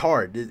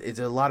hard. It's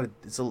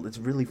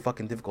really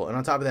fucking difficult. And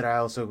on top of that, I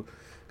also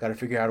got to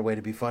figure out a way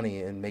to be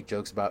funny and make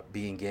jokes about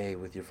being gay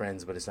with your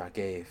friends, but it's not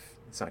gay.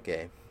 It's not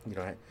gay. You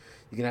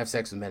can have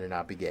sex with men and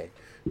not be gay,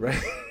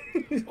 right?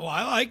 Well,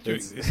 I like doing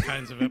these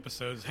kinds of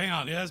episodes. Hang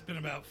on, it has been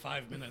about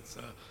 5 minutes.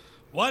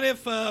 What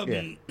if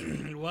it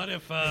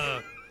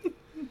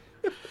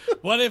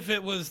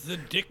was the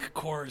dick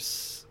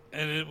course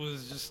and it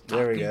was just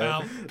talking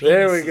about penises?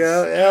 There we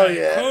go. Hell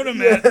yeah.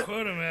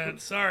 Quota man.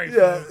 Sorry,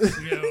 folks.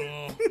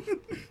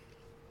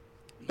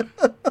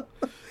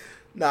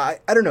 Nah,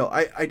 I don't know.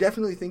 I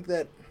definitely think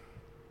that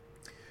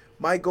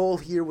my goal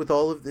here with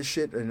all of this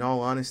shit, in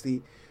all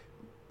honesty,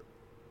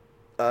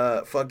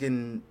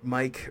 fucking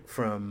Mike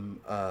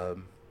from,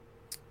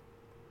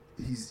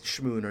 he's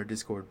Shmoo in our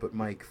Discord, but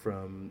Mike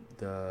from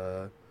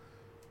the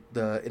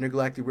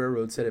Intergalactic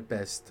Railroad said it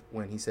best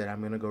when he said,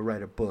 I'm going to go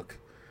write a book.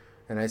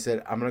 And I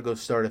said, I'm going to go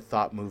start a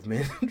thought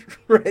movement,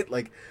 right?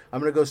 Like, I'm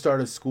going to go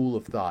start a school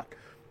of thought.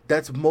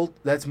 That's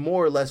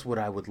more or less what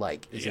I would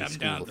like. Yeah, I'm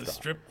down at the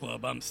strip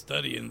club. I'm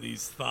studying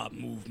these thought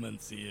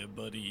movements here,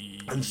 buddy.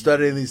 I'm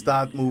studying these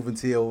thought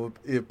movements here,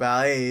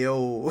 hey,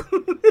 yo.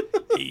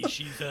 Hey,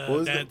 she's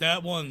that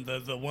one,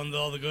 the one that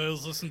all the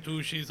girls listen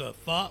to. She's a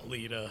thought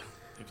leader,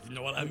 if you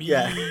know what I mean.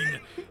 Yeah.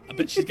 I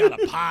bet she's got a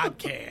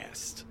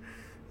podcast.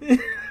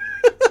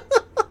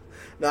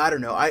 No, I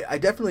don't know. I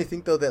definitely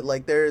think, though, that,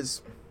 like,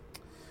 there's...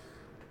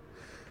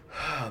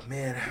 Oh,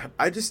 man.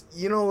 I just...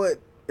 You know what?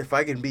 If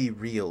I can be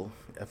real...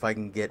 If I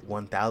can get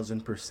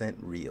 1,000%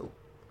 real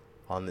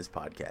on this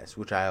podcast,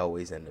 which I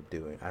always end up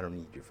doing, I don't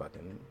need your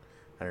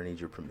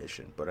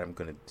permission, but I'm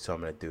gonna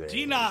do it.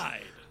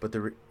 Denied. But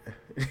the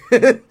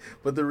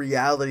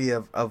reality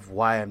of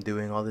why I'm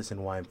doing all this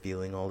and why I'm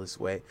feeling all this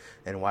way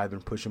and why I've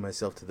been pushing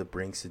myself to the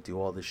brinks to do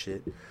all this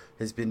shit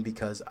has been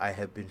because I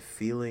have been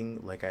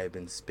feeling like I have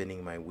been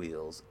spinning my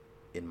wheels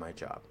in my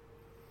job.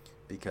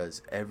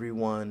 Because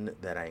everyone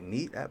that I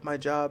meet at my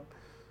job,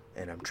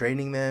 and I'm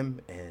training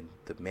them, and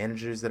the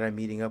managers that I'm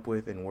meeting up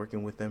with and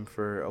working with them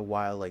for a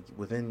while, like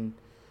within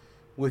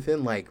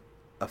like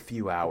a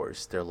few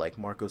hours, they're like,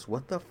 Marcos,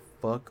 what the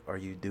fuck are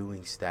you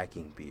doing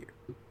stacking beer?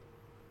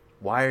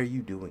 Why are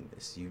you doing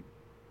this?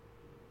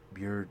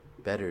 You're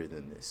better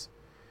than this.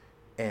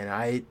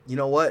 And you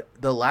know what?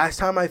 The last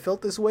time I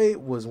felt this way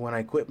was when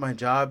I quit my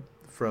job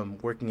from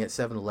working at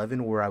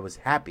 7-Eleven, where I was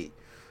happy.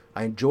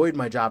 I enjoyed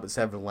my job at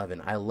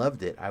 7-Eleven. I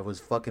loved it. I was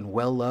fucking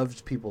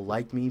well-loved. People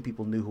liked me.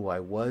 People knew who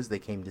I was. They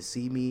came to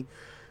see me.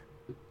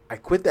 I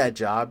quit that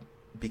job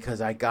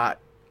because I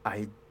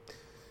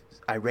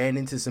ran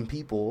into some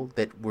people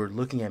that were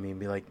looking at me and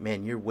be like,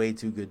 man, you're way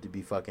too good to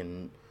be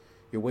fucking...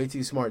 You're way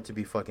too smart to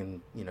be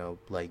fucking,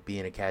 like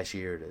being a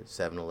cashier at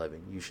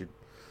 7-Eleven. You should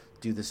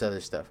do this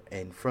other stuff.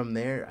 And from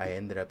there, I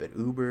ended up at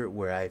Uber,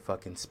 where I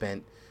fucking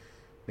spent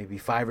maybe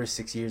 5 or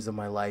 6 years of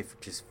my life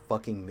just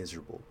fucking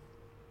miserable.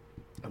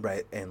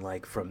 Right, and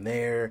like from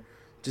there,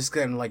 just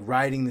kind of like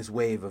riding this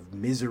wave of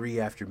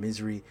misery after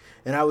misery,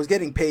 and I was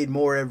getting paid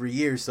more every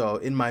year. So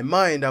in my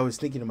mind, I was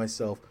thinking to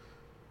myself,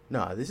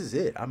 "Nah, this is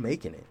it. I'm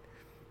making it."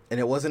 And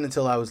it wasn't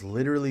until I was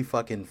literally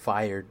fucking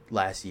fired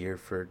last year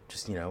for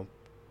just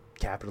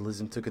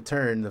capitalism took a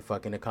turn, the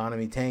fucking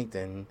economy tanked,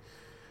 and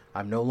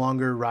I'm no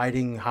longer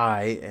riding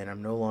high, and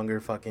I'm no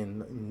longer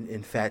fucking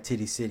in Fat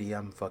Titty City.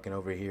 I'm fucking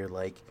over here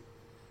like,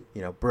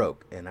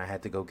 broke, and I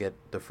had to go get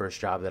the first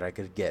job that I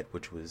could get,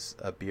 which was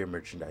a beer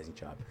merchandising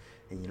job.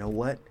 And you know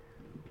what?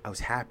 I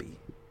was happy,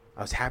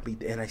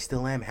 and I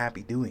still am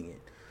happy doing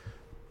it.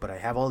 But I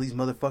have all these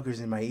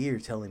motherfuckers in my ear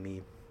telling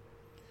me,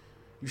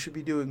 you should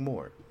be doing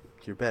more.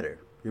 You're better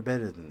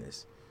than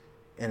this.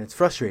 And it's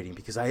frustrating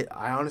because I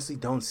honestly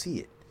don't see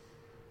it.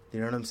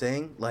 You know what I'm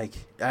saying? Like,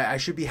 I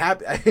should be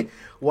happy.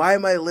 Why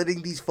am I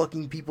letting these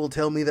fucking people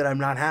tell me that I'm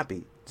not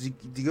happy? Do you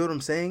get what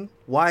I'm saying?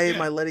 Why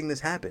am I letting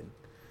this happen?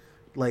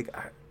 Like,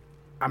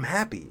 I'm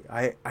happy.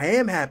 I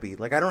am happy.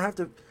 Like, I don't have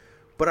to,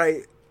 but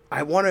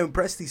I want to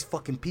impress these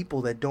fucking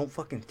people that don't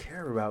fucking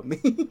care about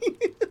me.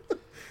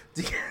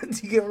 do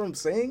you get what I'm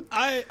saying?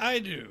 I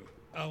do.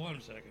 Oh,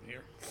 1 second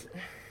here.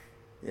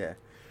 Yeah.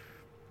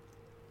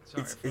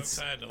 Sorry, folks,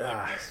 I had to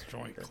leave this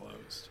joint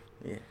closed.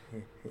 Yeah.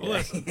 Well,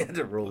 listen, you had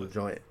to roll the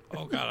joint.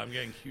 Oh, God, I'm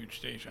getting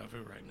huge deja vu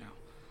right now.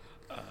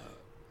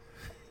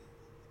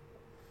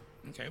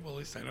 Okay, well, at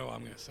least I know what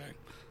I'm going to say.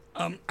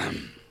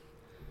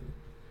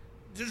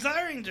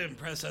 Desiring to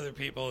impress other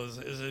people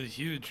is a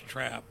huge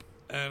trap.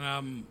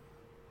 And,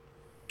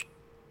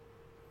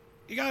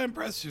 you gotta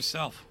impress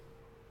yourself.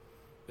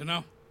 You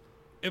know?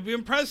 If you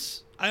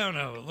impress, I don't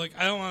know, like,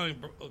 I don't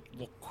want to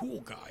look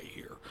cool guy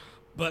here.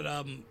 But,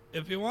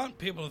 if you want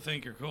people to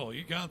think you're cool,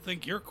 you gotta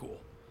think you're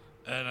cool.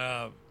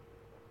 And,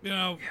 you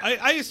know,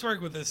 I used to work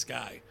with this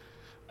guy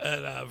at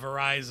a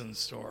Verizon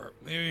store.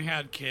 He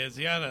had kids.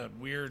 He had a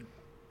weird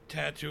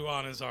tattoo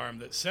on his arm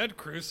that said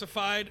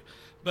crucified,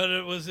 but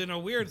it was in a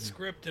weird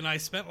script, and I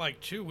spent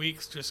like 2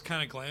 weeks just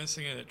kind of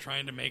glancing at it,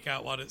 trying to make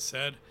out what it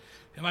said.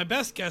 And my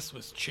best guess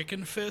was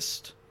chicken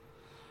fist,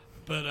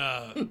 but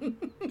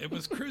it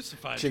was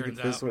crucified, Chicken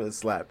turns fist out. with a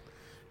slap.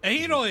 And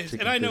he'd always,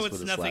 and I know fist it's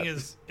with a nothing slap.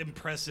 as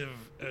impressive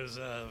as,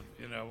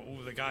 you know,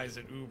 the guys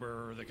at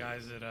Uber or the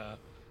guys at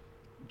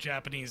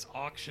Japanese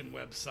auction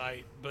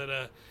website,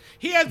 but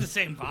he had the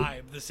same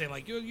vibe, the same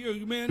like,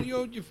 you man,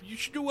 you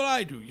should do what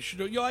I do. You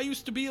should, I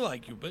used to be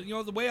like you, but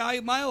the way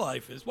my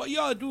life is, what you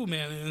ought to do,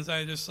 man. And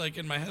I just like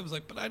in my head was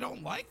like, but I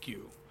don't like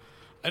you.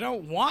 I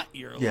don't want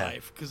your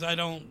life because I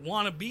don't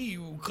want to be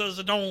you because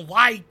I don't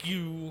like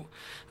you.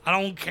 I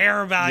don't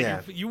care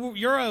about you.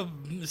 You're a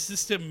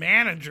assistant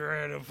manager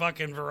at a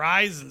fucking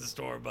Verizon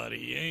store, buddy.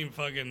 You ain't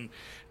fucking.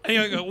 And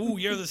you go, ooh,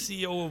 you're the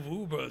CEO of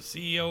Uber,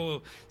 CEO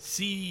of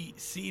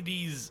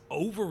CD's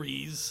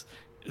ovaries.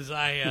 As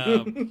I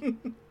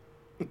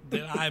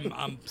that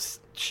I'm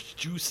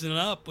juicing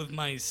up with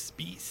my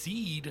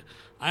seed.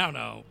 I don't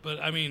know, but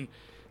I mean,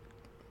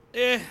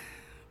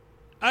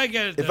 I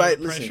get it.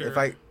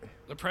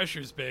 The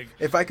pressure's big.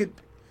 If I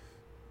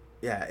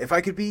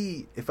could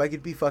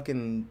be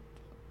fucking,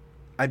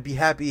 I'd be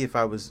happy if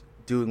I was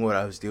doing what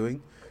I was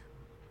doing,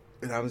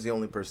 and I was the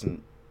only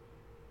person,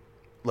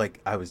 like,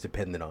 I was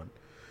dependent on.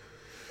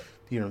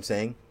 You know what I'm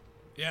saying?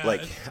 Yeah,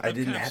 like I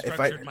didn't.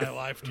 Structured my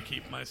life to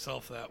keep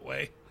myself that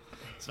way.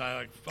 So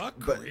I fuck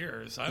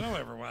careers. I don't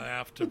ever want to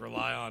have to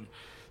rely on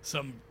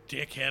some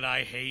dickhead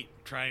I hate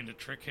trying to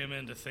trick him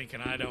into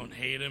thinking I don't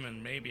hate him,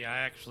 and maybe I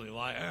actually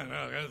lie. I don't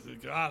know.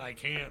 God, I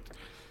can't.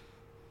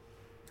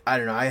 I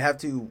don't know. I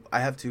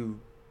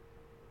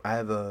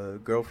have a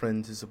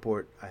girlfriend to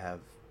support. I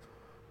have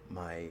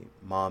my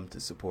mom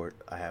to support.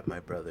 I have my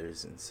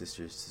brothers and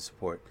sisters to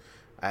support.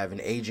 I have an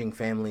aging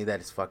family that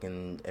is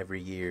fucking every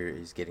year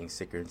is getting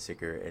sicker and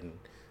sicker, and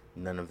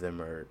none of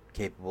them are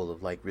capable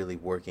of like really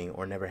working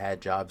or never had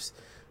jobs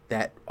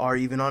that are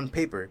even on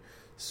paper.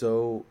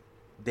 So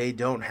they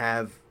don't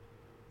have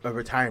a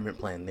retirement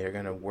plan. They're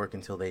going to work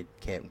until they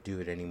can't do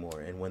it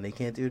anymore. And when they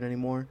can't do it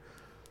anymore,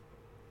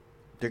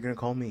 they're going to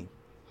call me.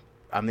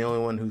 I'm the only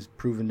one who's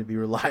proven to be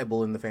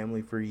reliable in the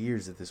family for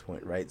years at this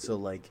point, right? So,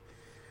 like,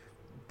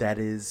 that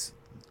is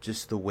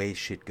just the way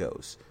shit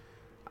goes.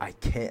 I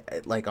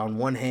can't, like, on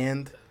one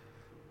hand,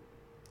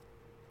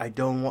 I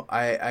don't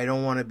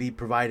want to be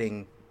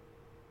providing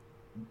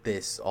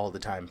this all the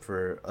time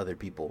for other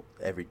people.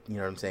 You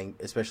know what I'm saying?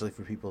 Especially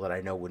for people that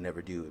I know would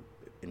never do it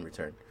in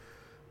return.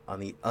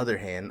 On the other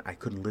hand, I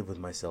couldn't live with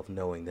myself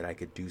knowing that I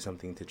could do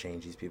something to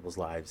change these people's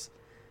lives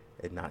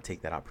and not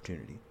take that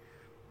opportunity.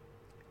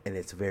 And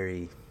it's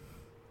very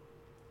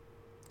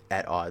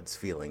at odds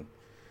feeling.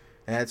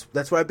 And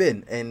that's where I've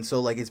been. And so,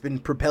 like, it's been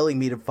propelling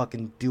me to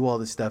fucking do all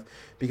this stuff.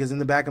 Because in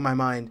the back of my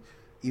mind,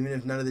 even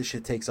if none of this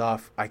shit takes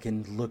off, I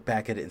can look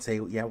back at it and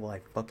say, yeah, well,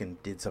 I fucking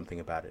did something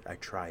about it. I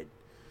tried.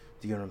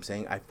 Do you know what I'm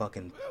saying? I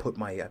fucking put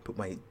my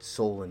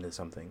soul into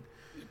something.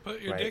 You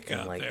put your dick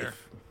out like, there.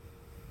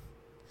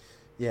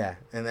 Yeah,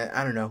 and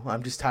I don't know.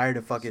 I'm just tired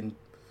of fucking...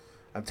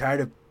 I'm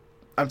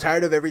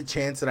tired of every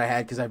chance that I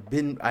had, because I've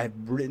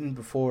written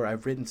before.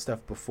 I've written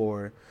stuff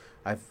before.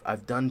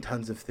 I've done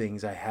tons of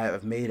things.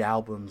 I've made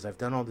albums. I've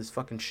done all this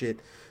fucking shit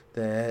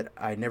that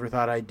I never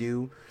thought I'd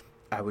do.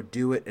 I would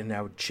do it, and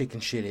I would chicken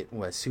shit it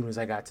as soon as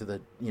I got to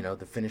the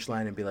finish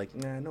line and be like,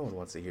 nah, no one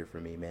wants to hear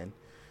from me, man.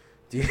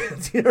 Do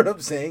you know what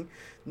I'm saying?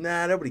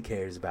 Nah, nobody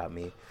cares about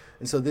me.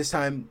 And so this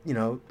time,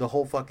 the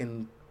whole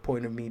fucking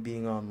point of me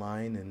being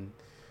online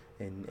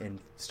and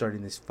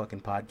starting this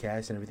fucking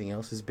podcast and everything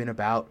else has been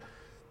about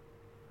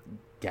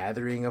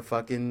gathering a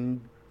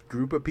fucking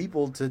group of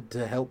people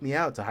to help me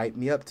out, to hype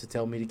me up, to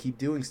tell me to keep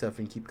doing stuff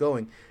and keep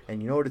going.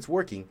 And you know what? It's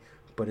working,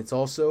 but it's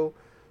also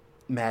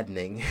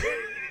maddening.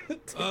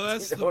 Oh,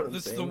 that's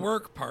the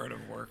work part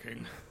of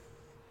working.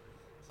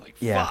 It's like,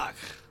 fuck.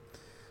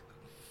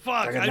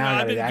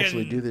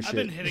 I've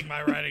been hitting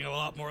my writing a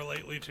lot more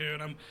lately too,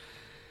 and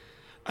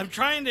I'm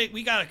trying to.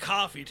 We got a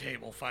coffee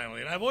table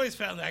finally, and I've always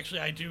found that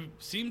actually I do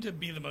seem to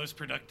be the most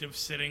productive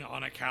sitting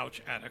on a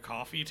couch at a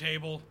coffee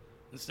table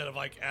instead of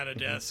like at a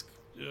desk.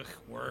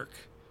 Work.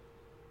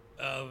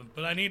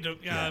 But I need to.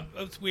 Yeah,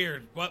 it's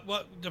weird. What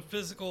the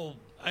physical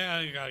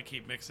I gotta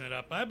keep mixing it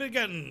up. I've been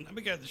getting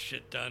the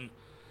shit done,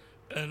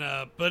 and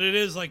but it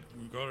is like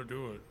we gotta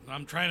do it.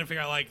 I'm trying to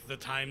figure out like the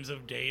times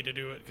of day to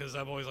do it because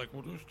I'm always like,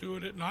 well, just do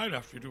it at night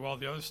after you do all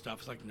the other stuff.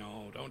 It's like,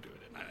 no, don't do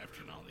it at night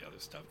after you do all the other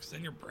stuff because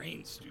then your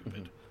brain's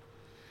stupid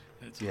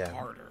and it's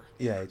harder.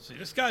 Yeah, so you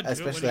just gotta do it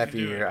especially when after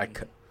you can do your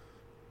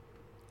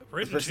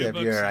especially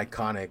after your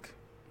iconic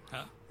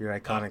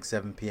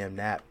 7 p.m.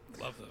 nap.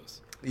 Love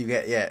those. You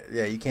get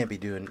you can't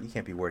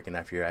be working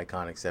after your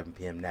iconic 7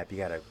 p.m. nap. You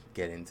gotta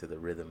get into the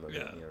rhythm of it. You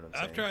know what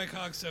I'm after saying?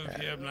 iconic 7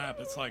 p.m. nap,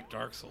 it's like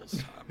Dark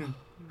Souls time.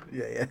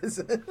 Yes.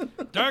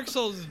 Dark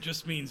Souls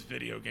just means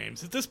video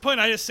games. At this point,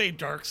 I just say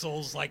Dark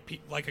Souls like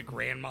a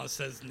grandma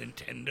says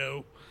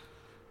Nintendo.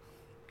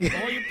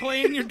 Oh, you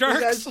playing your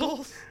Dark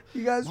Souls?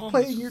 You guys Mom,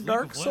 playing your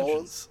Dark Souls?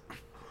 Legends.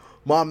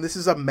 Mom, this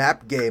is a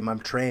map game. I'm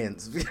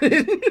trans.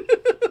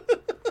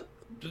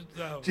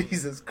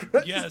 Jesus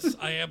Christ. Yes,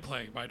 I am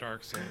playing my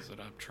Dark Souls and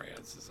I'm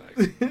trans. Is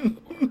actually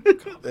one of the more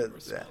common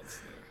response there.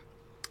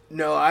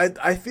 No,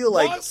 I feel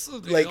like what's the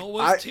deal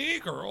with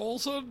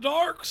T-girls and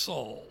Dark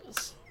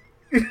Souls?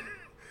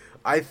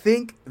 I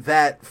think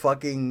that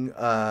fucking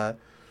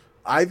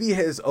Ivy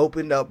has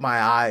opened up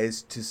my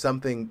eyes to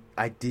something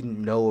I didn't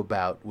know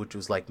about, which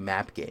was like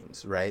map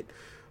games, right?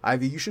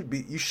 Ivy, you should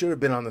have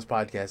been on this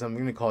podcast. I'm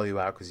gonna call you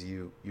out because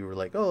you were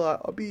like, oh,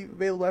 I'll be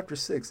available after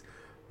 6.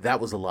 That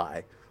was a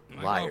lie.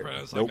 My Liar. girlfriend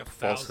has Nope, like 1,000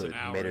 falsehood.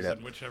 hours Made it up.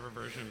 in whichever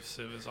version of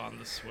Civ is on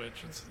the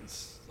Switch. It's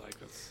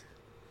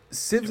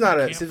Civ's not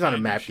a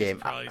map game.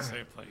 Probably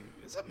say playing.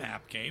 It's a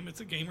map game.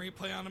 It's a game where you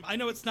play on them. I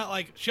know it's not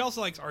like she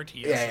also likes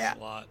RTSs a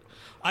lot.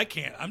 I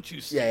can't. I'm too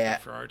stupid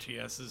for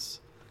RTSs.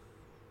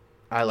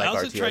 I like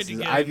also RTSs. tried to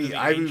get Ivy into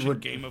the ancient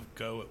would game of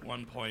Go at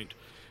one point,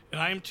 and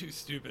I am too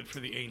stupid for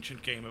the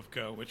ancient game of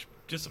Go, which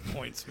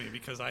disappoints me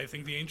because I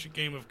think the ancient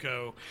game of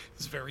Go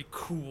is very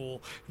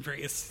cool and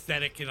very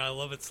aesthetic, and I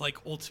love its like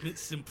ultimate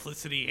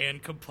simplicity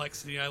and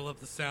complexity. I love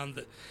the sound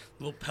that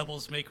little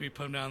pebbles make when you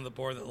put them down on the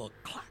board, that little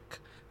clack.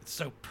 It's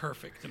so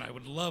perfect, and I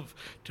would love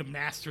to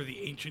master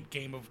the ancient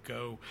game of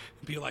Go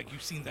and be like,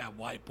 you've seen that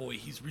white boy,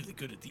 he's really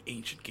good at the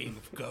ancient game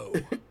of Go.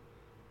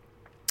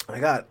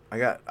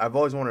 I've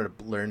always wanted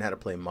to learn how to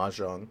play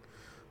mahjong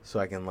so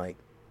I can like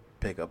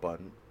pick up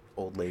on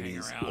old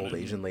ladies, old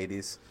Asian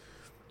ladies.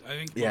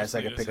 I think so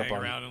I can pick up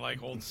on around in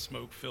like old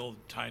smoke-filled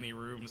tiny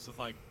rooms with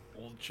like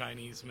old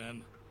Chinese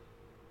men.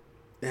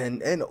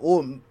 And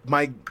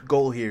my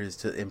goal here is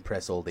to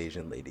impress old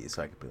Asian ladies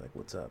so I can be like,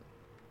 what's up?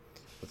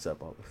 What's up,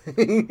 Bob?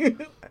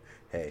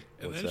 Hey,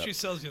 and then she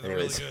sells you the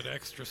really good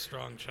extra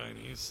strong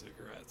Chinese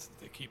cigarettes that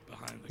they keep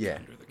behind the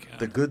under the counter.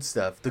 The good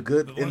stuff, the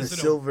good in the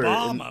silver.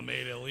 Obama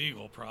made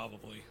illegal,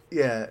 probably.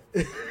 Yeah,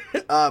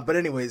 but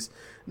anyways,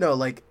 no,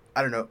 like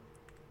I don't know.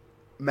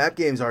 Map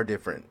games are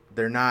different.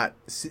 They're not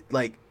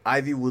like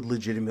Ivy would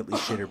legitimately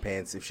shit her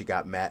pants if she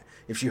got mad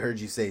if she heard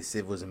you say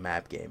Civ was a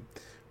map game,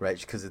 right?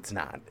 Because it's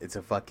not. It's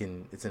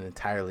an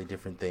entirely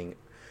different thing.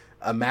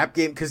 A map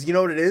game, because you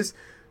know what it is.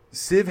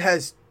 Civ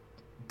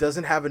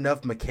doesn't have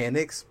enough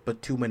mechanics, but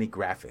too many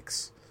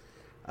graphics.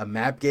 A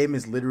map game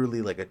is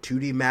literally like a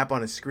 2D map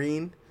on a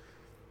screen,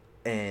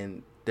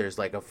 and there's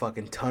like a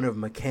fucking ton of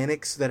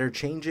mechanics that are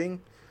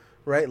changing,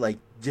 right? Like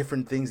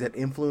different things that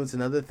influence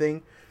another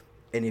thing.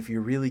 And if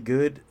you're really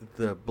good,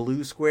 the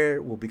blue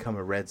square will become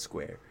a red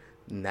square.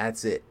 And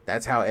that's it.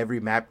 That's how every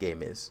map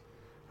game is.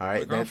 All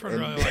right. My girlfriend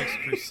really likes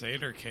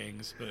Crusader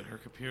Kings, but her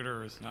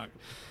computer is not.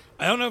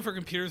 I don't know if her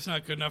computer's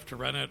not good enough to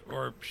run it,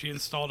 or she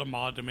installed a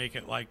mod to make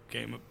it like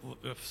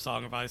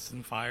Song of Ice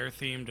and Fire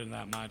themed, and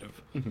that might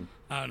have.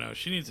 I don't know.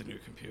 She needs a new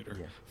computer.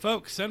 Yeah.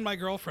 Folks, send my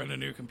girlfriend a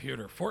new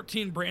computer.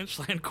 14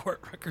 Branchland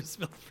Court,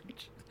 Ruckersville,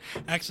 Virginia.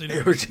 Actually,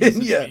 no,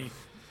 Virginia.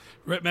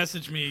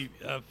 Message me,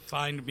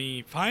 find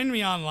me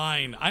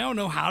online. I don't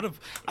know how to.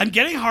 I'm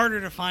getting harder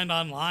to find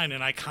online,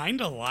 and I kind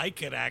of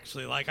like it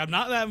actually. Like I'm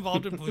not that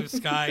involved in Blue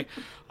Sky.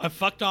 I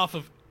fucked off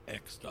of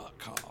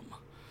X.com,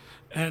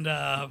 and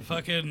I'm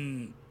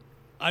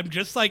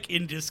just like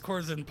in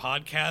Discords and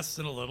podcasts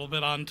and a little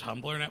bit on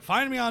Tumblr. And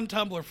find me on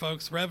Tumblr,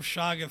 folks.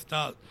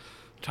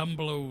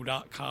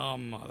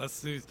 RevShoggoth.tumblr.com.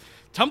 That's the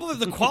Tumblr.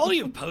 The quality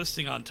of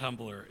posting on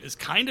Tumblr is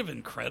kind of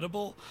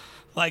incredible.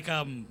 Like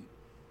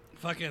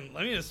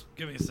let me just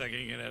give me a second.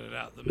 You can edit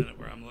out the minute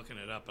where I'm looking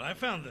it up. But I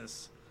found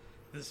this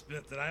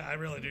bit that I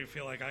really do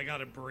feel like I got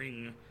to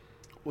bring.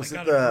 Was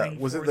it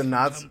the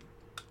Nazi?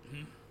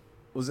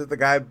 Was it the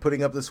guy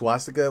putting up the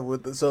swastika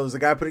so it was the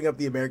guy putting up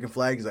the American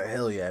flag? He's like,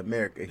 hell yeah,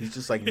 America. He's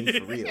just like me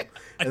for real.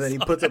 And then he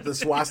puts up the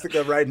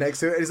swastika right next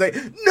to it. And he's like,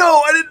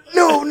 no, I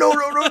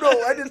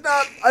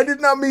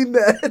did not mean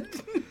that.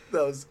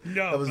 that was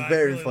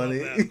very funny.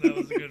 That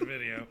was a good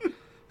video.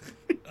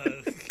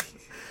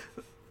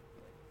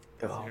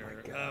 Oh my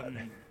god!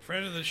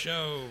 Friend of the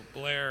show,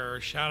 Blair.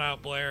 Shout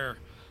out Blair,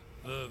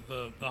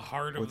 the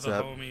heart of the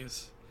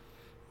homies,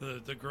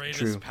 the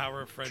greatest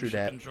power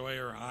friendship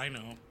enjoyer I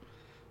know.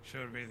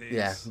 Showed me these.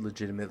 Yeah,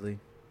 legitimately.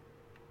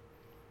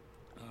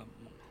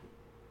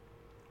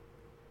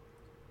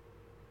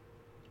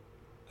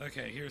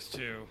 Okay, here's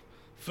two.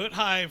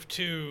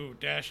 FootHive2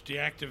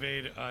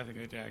 deactivated. I think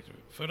they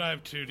deactivated.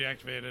 FootHive2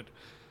 deactivated.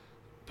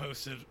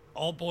 Posted.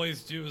 All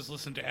boys do is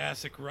listen to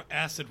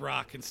acid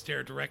rock and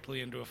stare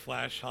directly into a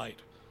flashlight.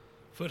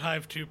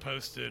 FootHive2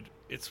 posted.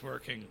 It's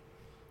working.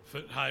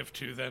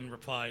 FootHive2 then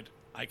replied,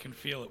 I can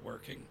feel it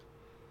working.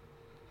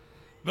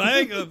 But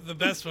I think the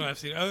best one I've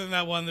seen, other than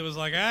that one that was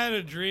like, I had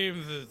a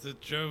dream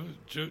that Joe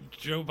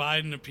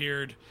Biden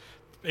appeared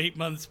 8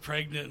 months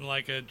pregnant in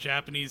like a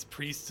Japanese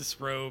priestess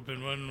robe,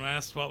 and when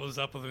asked what was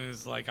up with him, he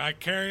was like, I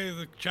carry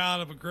the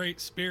child of a great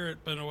spirit,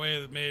 but in a way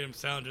that made him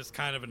sound just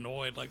kind of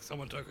annoyed, like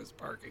someone took his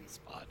parking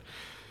spot.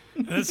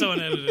 And then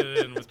someone edited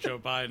it in with Joe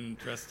Biden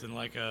dressed in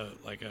like a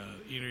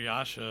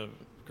Inuyasha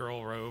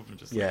girl robe, and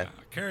just like, I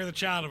carry the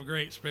child of a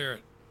great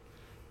spirit.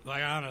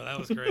 Like, I don't know, that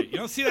was great. You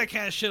don't see that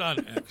kind of shit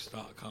on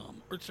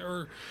X.com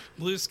or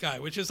Blue Sky,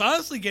 which is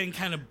honestly getting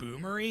kind of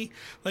boomery.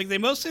 Like, they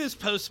mostly just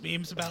post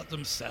memes about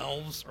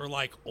themselves or,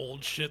 like,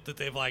 old shit that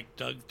they've, like,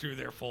 dug through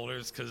their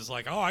folders because,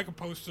 like, oh, I can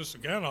post this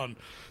again on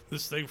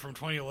this thing from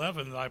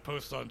 2011 that I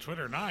posted on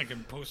Twitter. Now I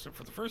can post it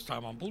for the first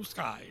time on Blue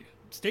Sky.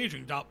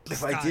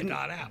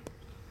 Staging.bluesky.app.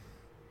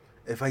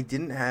 If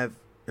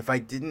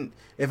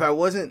I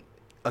wasn't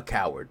a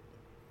coward,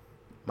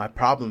 my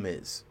problem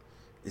is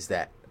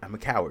that I'm a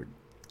coward.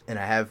 And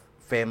I have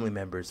family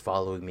members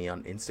following me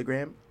on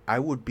Instagram, I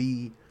would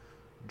be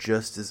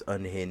just as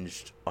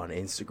unhinged on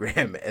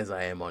Instagram as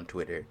I am on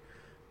Twitter.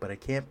 But I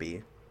can't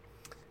be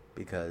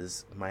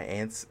because my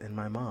aunts and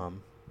my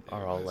mom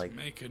are all like,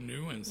 make a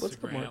new Instagram. What's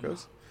up,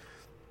 Marcos?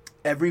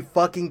 Every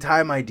fucking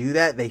time I do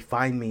that, they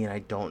find me and I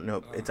don't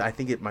know. I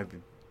think it might be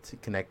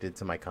connected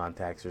to my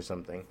contacts or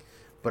something.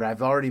 But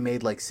I've already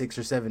made like 6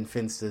 or 7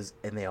 Finstas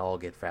and they all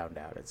get found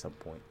out at some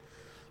point.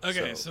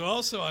 Okay, so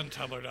also on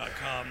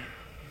Tumblr.com,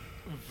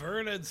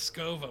 Vernad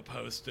Scova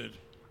posted,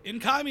 in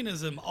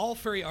communism, all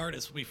furry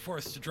artists will be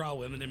forced to draw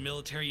women in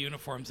military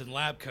uniforms and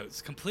lab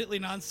coats, completely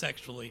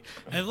non-sexually,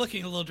 and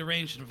looking a little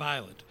deranged and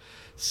violent.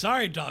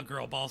 Sorry, dog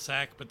girl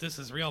ballsack, but this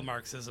is real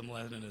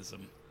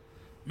Marxism-Leninism.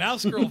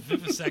 Mouse girl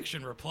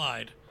vivisection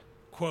replied,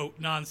 quote,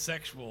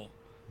 non-sexual,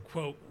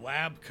 quote,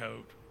 lab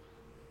coat.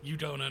 You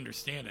don't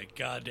understand a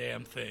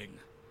goddamn thing.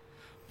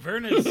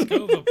 Vernad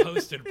Scova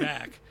posted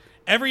back,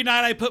 every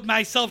night I put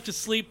myself to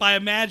sleep by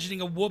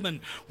imagining a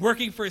woman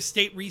working for a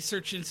state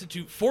research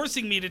institute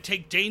forcing me to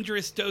take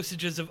dangerous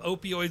dosages of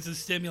opioids and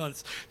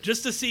stimulants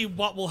just to see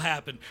what will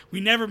happen.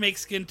 We never make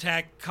skin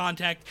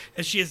contact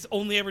as she has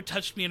only ever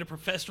touched me in a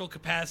professional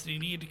capacity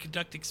needed to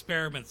conduct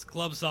experiments,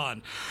 gloves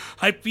on.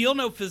 I feel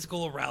no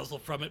physical arousal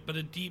from it, but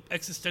a deep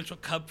existential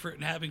comfort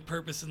in having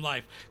purpose in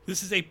life.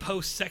 This is a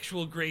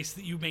post-sexual grace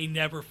that you may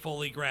never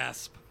fully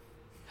grasp.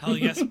 Hell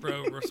yes,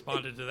 bro,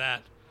 responded to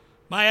that.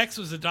 My ex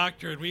was a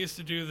doctor, and we used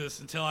to do this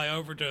until I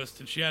overdosed,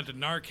 and she had to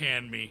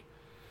Narcan me.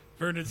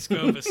 Vernad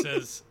Scova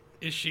says,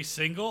 is she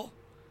single?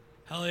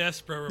 Hell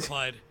yes, bro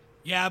replied,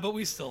 yeah, but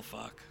we still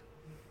fuck.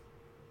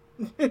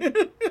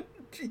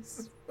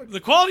 Jesus. The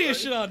quality of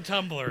shit on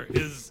Tumblr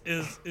is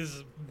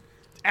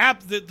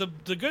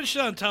the good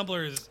shit on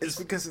Tumblr is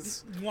because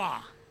it's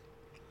mwah.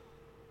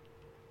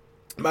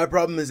 My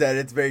problem is that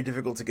it's very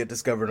difficult to get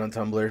discovered on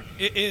Tumblr.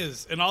 It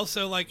is, and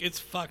also like it's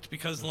fucked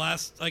because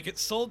it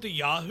sold to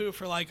Yahoo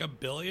for like $1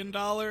 billion,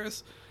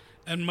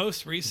 and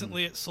most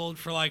recently it sold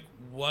for like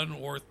 $1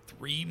 or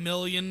 $3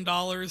 million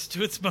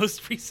to its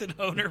most recent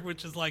owner,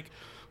 which is like,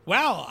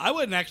 wow, I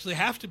wouldn't actually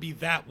have to be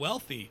that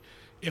wealthy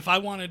if I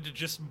wanted to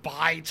just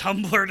buy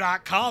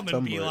Tumblr.com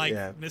and be like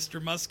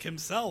Mr. Musk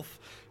himself,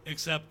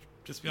 except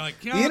just be like,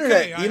 yeah,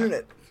 the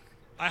internet.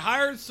 I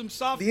hired some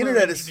software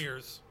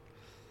engineers.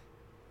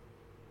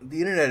 The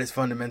internet is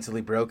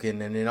fundamentally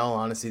broken, and in all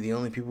honesty, the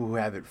only people who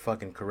have it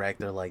fucking correct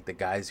are like the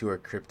guys who are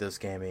crypto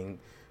scamming.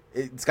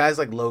 It's guys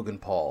like Logan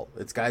Paul.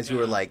 It's guys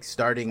who are like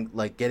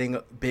getting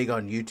big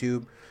on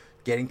YouTube,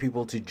 getting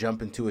people to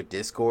jump into a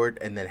Discord,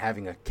 and then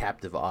having a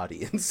captive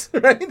audience,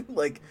 right?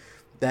 Like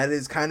that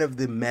is kind of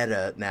the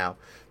meta now,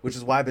 which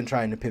is why I've been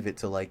trying to pivot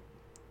to like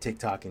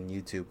TikTok and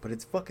YouTube. But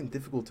it's fucking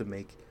difficult to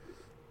make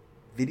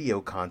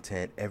video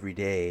content every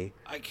day.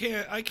 I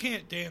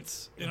can't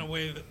dance in a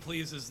way that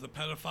pleases the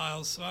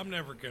pedophiles, so I'm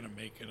never gonna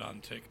make it on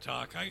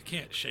TikTok. I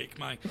can't shake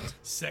my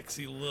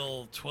sexy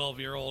little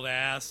 12-year-old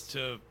ass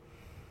to,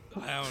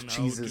 I don't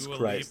know, Jesus Dua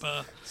Christ.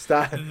 Lipa.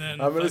 Stop. And then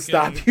I'm gonna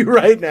stop you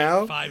right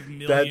now. 5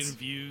 million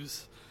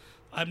views.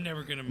 I'm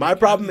never gonna make my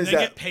problem it. is they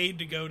that get paid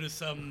to go to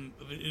some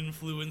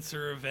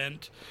influencer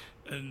event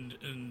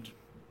and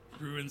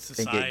ruin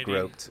society. And get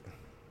groped.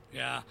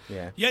 Yeah.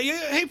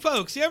 Hey,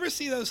 folks, you ever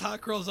see those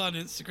hot girls on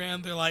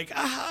Instagram? They're like,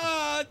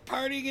 aha,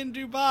 partying in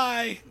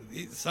Dubai.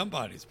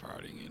 Somebody's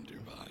partying in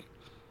Dubai.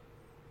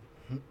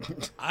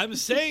 I'm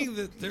saying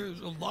that there's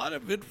a lot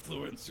of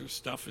influencer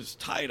stuff is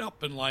tied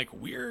up in, like,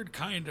 weird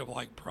kind of,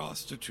 like,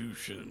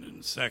 prostitution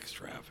and sex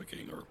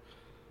trafficking or,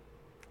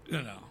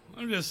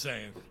 I'm just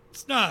saying.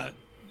 It's not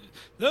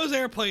those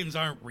airplanes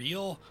aren't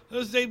real.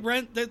 Those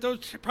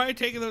those probably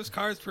taking those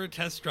cars for a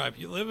test drive.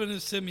 You live in a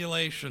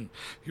simulation.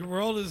 Your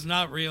world is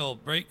not real.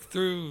 Break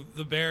through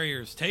the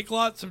barriers. Take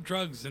lots of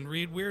drugs and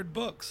read weird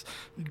books.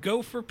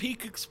 Go for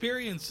peak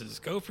experiences.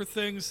 Go for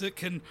things that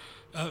can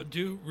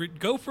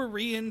go for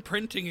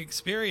re-imprinting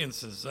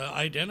experiences.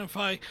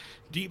 Identify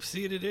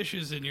deep-seated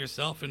issues in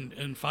yourself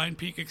and find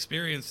peak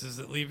experiences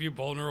that leave you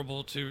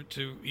vulnerable to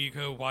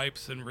ego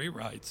wipes and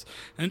rewrites.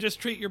 And just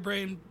treat your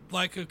brain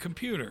like a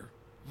computer,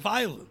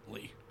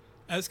 violently,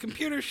 as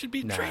computers should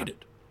be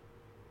treated.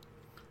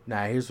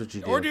 Nah, here's what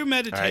you do. Or do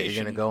meditation. All right,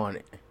 you're gonna go on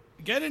it.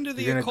 Get into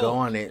the You're gonna occult. go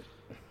on it.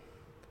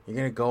 You're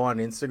gonna go on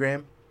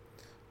Instagram,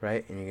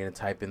 right? And you're gonna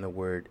type in the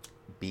word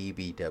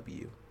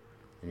BBW,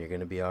 and you're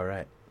gonna be all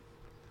right.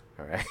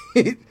 All right.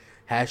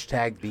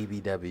 Hashtag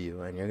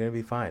BBW, and you're gonna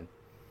be fine.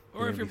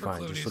 Or if you're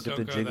fine. Just precluding, look at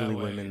don't the go that jiggly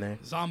way. women there.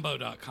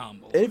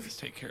 Zombo.com will If- always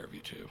take care of you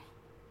too.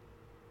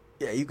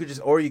 Yeah, you could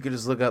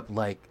just look up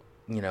like,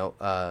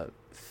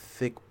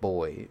 thick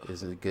boy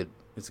is a good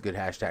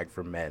hashtag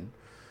for men,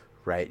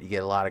 right? You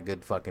get a lot of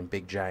good fucking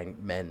big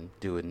giant men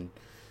doing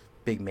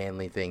big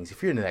manly things.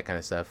 If you're into that kind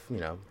of stuff,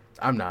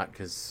 I'm not,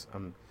 because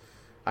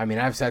I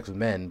have sex with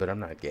men, but I'm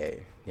not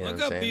gay. You know Look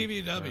what up I'm saying?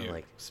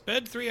 BBW.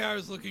 Spend 3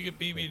 hours looking at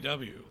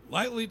BBW.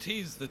 Lightly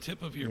tease the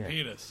tip of your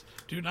penis.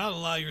 Do not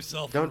allow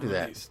yourself Don't to do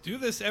that. release. Do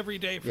this every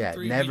day for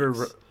 3 never.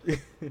 weeks.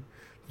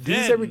 Do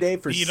this every day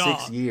for beat 6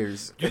 off.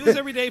 years. Do this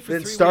every day for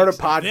Then 3 start weeks.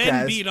 a podcast.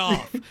 Then beat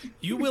off.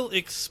 You will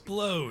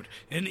explode.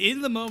 And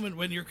in the moment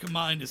when your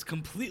mind is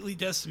completely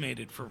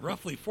decimated for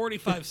roughly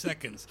 45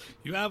 seconds,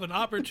 you have an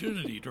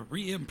opportunity to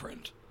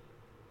re-imprint.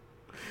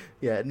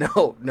 Yeah,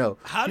 no.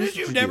 How Here's did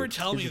you what never do.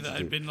 tell me Here's what that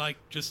you I'd do. been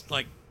just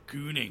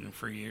gooning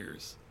for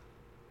years?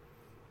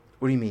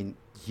 What do you mean?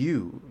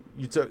 You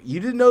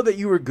didn't know that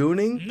you were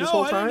gooning this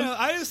whole I time? didn't know.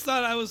 I just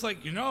thought I was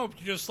if you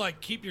just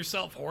keep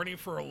yourself horny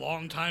for a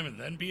long time and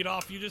then beat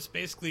off, you just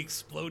basically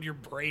explode your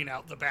brain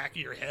out the back of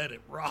your head.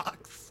 It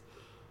rocks.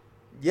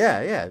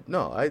 Yeah.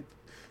 No,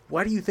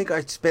 why do you think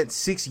I spent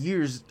 6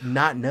 years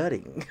not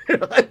nutting?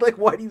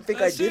 Why do you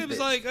think I did this? It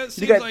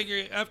seems like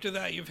after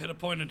that you've hit a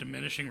point of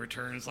diminishing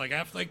returns.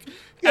 After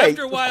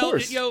a of while,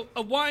 course.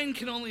 A wine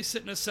can only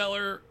sit in a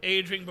cellar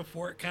aging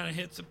before it kind of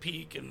hits a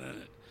peak, and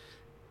then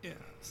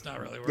it's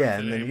not really worth it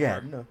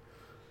anymore. No.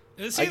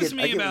 It seems to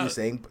me I get what you're about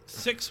saying.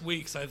 6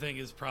 weeks, I think,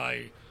 is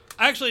probably...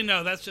 Actually,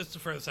 no, that's just the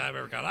furthest I've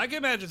ever gone. I can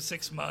imagine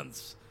 6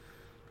 months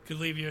could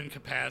leave you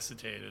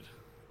incapacitated.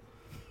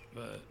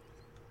 But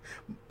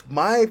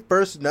My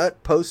first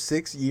nut post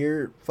 6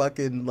 year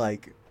fucking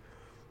like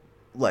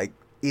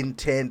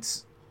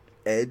intense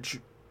edge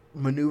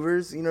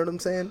maneuvers, you know what I'm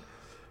saying,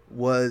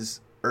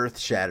 was earth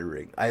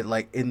shattering.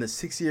 In the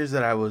 6 years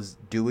that I was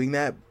doing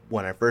that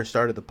when I first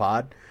started the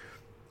pod,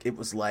 it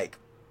was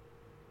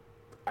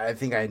I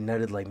think I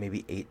nutted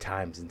maybe 8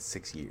 times in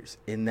 6 years.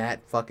 In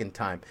that fucking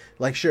time.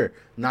 Sure,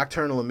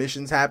 nocturnal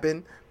emissions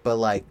happen,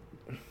 but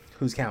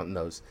who's counting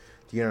those?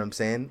 Do you know what I'm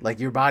saying?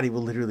 Your body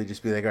will literally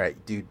just be all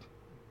right, dude,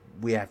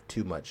 we have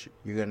too much.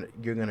 You're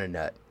gonna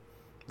nut.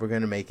 We're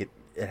gonna make it.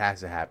 It has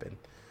to happen.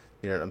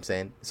 You know what I'm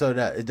saying? So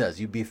it does.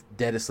 You be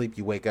dead asleep,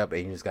 you wake up,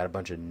 and you just got a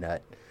bunch of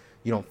nut.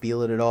 You don't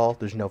feel it at all.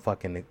 There's no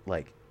fucking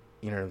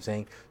you know what I'm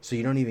saying? So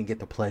you don't even get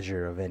the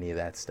pleasure of any of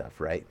that stuff,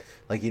 right?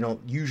 You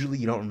don't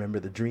remember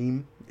the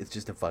dream. It's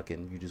just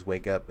you just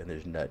wake up and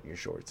there's nut in your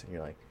shorts and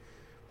you're like,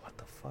 what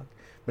the fuck?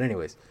 But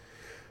anyways,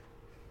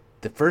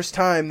 the first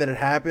time that it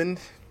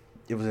happened,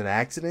 it was an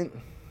accident.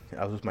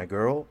 I was with my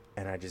girl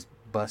and I just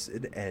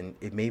busted, and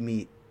it made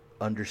me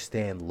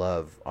understand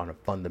love on a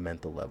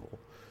fundamental level.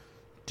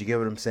 Do you get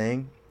what I'm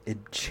saying?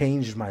 It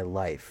changed my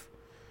life,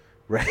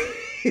 right?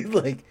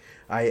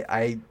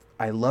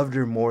 I loved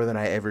her more than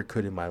I ever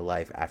could in my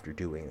life after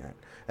doing that.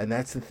 And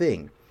that's the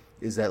thing,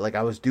 is that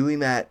I was doing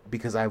that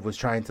because I was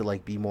trying to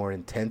be more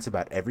intense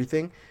about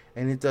everything,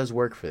 and it does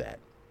work for that.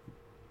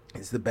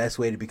 It's the best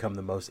way to become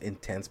the most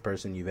intense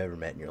person you've ever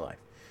met in your life.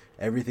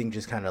 Everything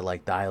just kind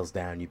of dials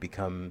down. You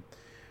become,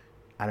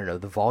 I don't know,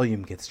 the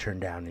volume gets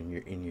turned down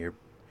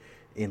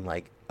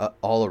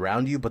all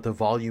around you, but the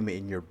volume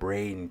in your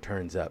brain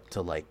turns up to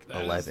 11.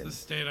 That is the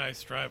state I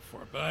strive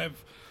for. But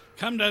I've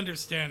come to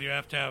understand you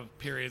have to have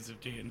periods of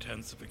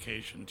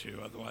de-intensification too,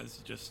 otherwise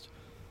you just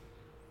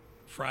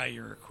fry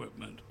your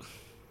equipment.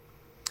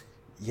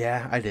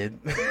 Yeah, I did.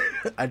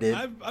 I did.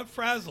 I've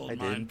frazzled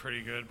mine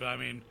pretty good, but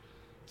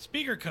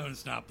speaker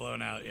cone's not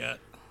blown out yet.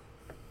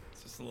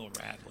 It's just a little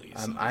rattly.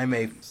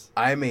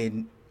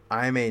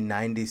 I'm a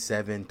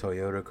 97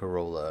 Toyota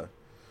Corolla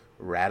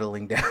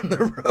rattling down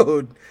the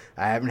road.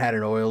 I haven't had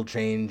an oil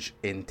change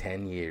in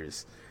 10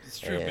 years. It's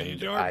true, but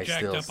you are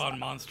jacked up on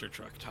monster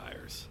truck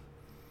tires.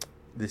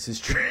 This is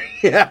true.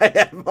 Yeah, I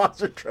have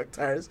monster truck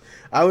tires.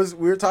 We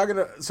were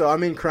talking so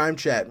I'm in crime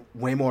chat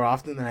way more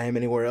often than I am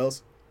anywhere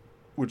else,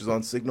 which is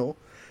on Signal.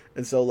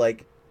 And so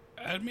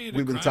add me to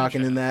we've been crime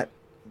talking chat. in that.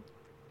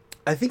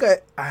 I think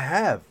I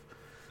have.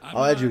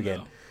 I'll add you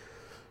again.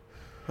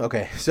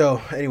 Okay,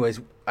 so anyways,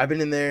 I've been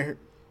in there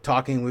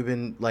talking, we've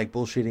been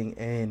bullshitting,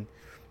 and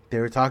they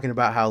were talking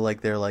about how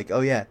they're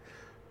oh yeah,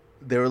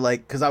 they were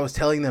like, because I was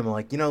telling them,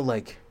 like,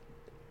 like,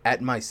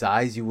 at my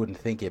size, you wouldn't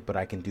think it, but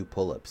I can do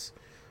pull-ups,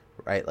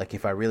 right? Like,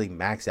 if I really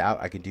max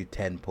out, I can do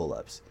 10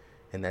 pull-ups.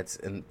 And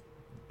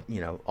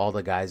all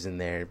the guys in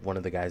there, one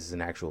of the guys is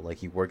an actual, like,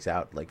 he works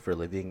out, like, for a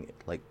living.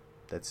 Like,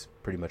 that's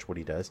pretty much what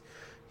he does.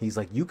 He's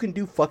like, you can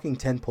do fucking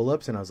 10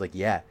 pull-ups? And I was like,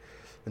 yeah.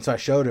 And so I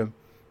showed him,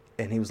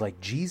 and he was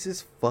like,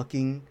 Jesus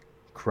fucking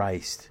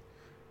Christ.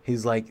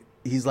 He's like,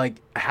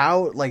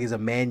 how, like, is a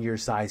man your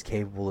size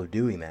capable of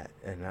doing that?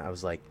 And I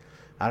was like,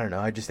 I don't know,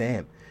 I just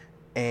am.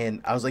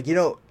 And I was like,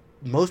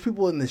 most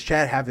people in this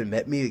chat haven't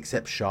met me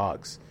except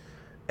Shogs.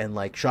 And,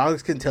 like,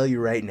 Shogs can tell you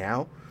right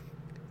now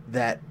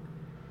that,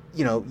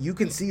 you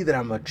can see that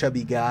I'm a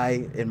chubby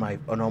guy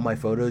on all my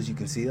photos. You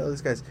can see, oh,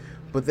 this guy's...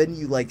 But then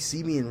you, like,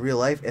 see me in real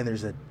life, and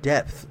there's a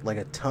depth, like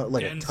a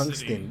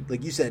tungsten.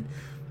 Like you said,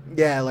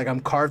 yeah, like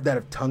I'm carved out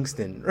of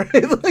tungsten,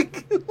 right?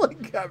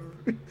 like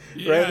I'm...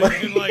 Yeah,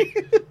 right?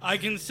 I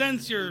can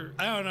sense your...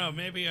 I don't know,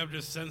 maybe I'm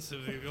just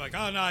sensitive. You're like,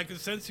 oh, no, I can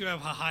sense you have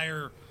a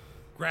higher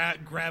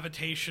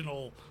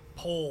gravitational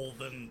pull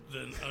than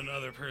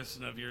another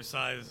person of your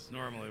size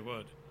normally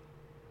would.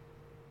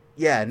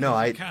 Yeah, no,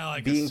 kind of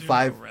like being a sumo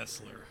 5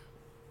 wrestler.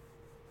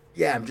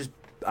 Yeah,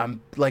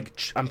 I'm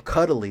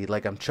cuddly,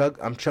 like I'm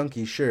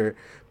chunky, sure,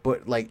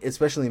 but like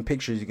especially in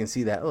pictures you can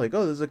see that, like,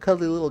 oh, there's a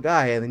cuddly little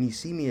guy, and then you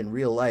see me in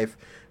real life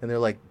and they're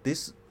like,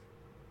 this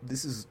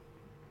is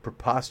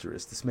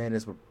preposterous. This man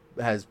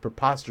has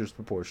preposterous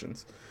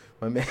proportions.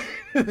 My man,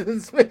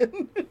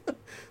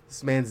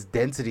 this man's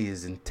density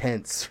is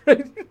intense,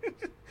 right?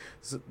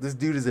 So this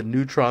dude is a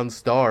neutron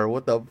star.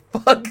 What the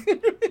fuck?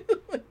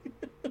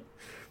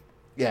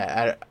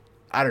 Yeah,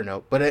 I don't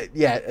know, but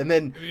yeah, and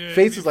then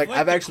Fates was like,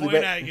 I've actually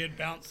met... At you'd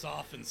bounce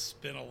off and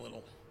spin a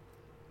little.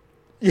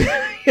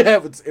 Yeah,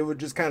 it would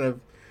just kind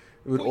of,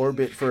 it would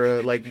orbit for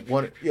a, like,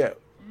 one, yeah.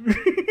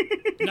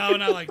 No,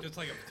 not like, just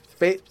like a...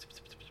 Fates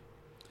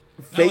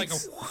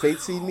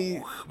seen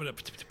me...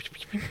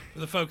 For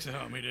the folks at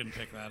home, he didn't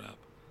pick that up.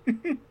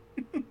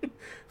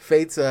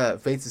 Fates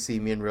has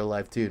seen me in real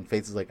life, too, and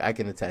Fates is like, I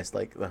can attest,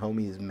 like, the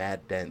homie is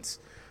mad dense.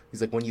 He's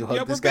like, when you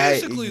hug this guy,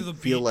 basically you the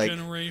feel beat like...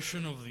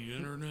 generation of the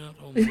internet.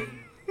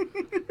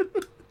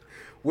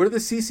 We're the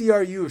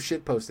CCRU of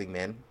shitposting,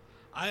 man.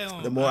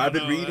 I've been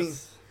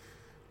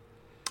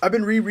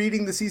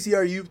rereading the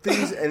CCRU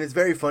things, and it's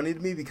very funny to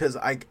me because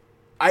I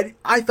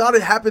thought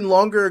it happened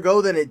longer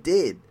ago than it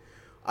did.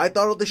 I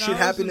thought all this shit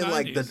happened in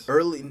like the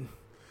early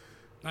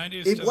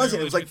 90s. It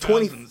wasn't. It was like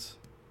 2000s.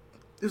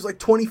 It was like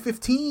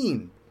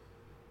 2015.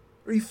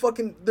 Are you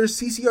fucking? There's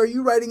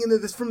CCRU writing in there.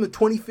 That's from the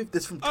 25th.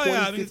 That's from 2015. Oh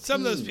yeah, I mean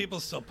some of those people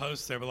still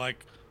post there, but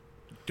like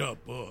the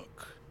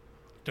book,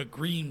 the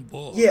green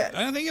book. Yeah,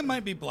 I think it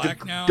might be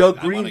black now.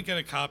 I want to get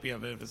a copy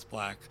of it if it's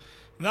black.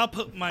 And I'll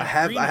put my. I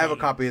have a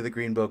copy of the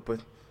green book,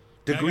 but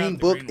the green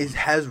book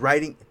has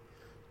writing.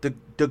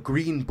 The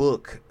green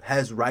book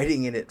has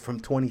writing in it from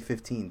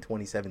 2015,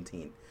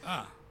 2017.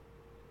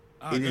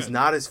 It is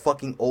not as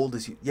fucking old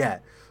as you. Yeah.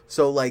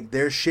 So, like,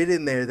 there's shit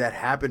in there that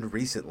happened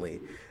recently,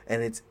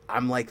 and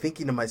I'm, like,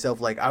 thinking to myself,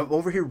 like, I'm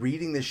over here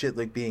reading this shit,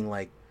 like, being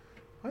like,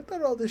 I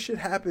thought all this shit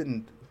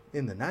happened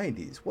in the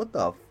 90s. What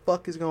the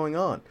fuck is going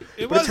on?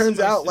 But it turns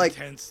out, like,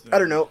 I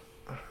don't know.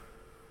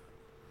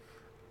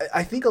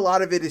 I think a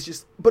lot of it is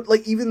just, but,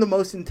 like, even the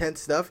most intense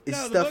stuff is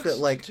stuff that,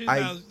 like,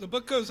 the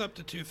book goes up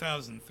to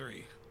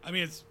 2003. I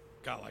mean, it's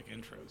got, like,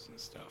 intros and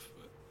stuff,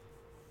 but.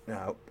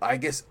 No, I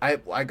guess I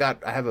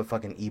have a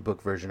fucking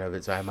ebook version of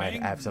it, so I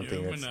might have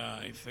something that's...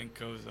 I think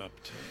goes up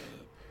to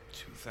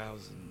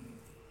 2000.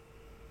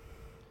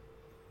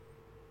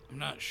 I'm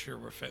not sure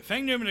where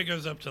Fang Newman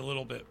goes up to a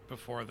little bit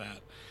before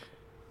that.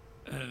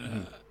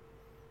 And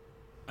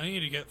I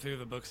need to get through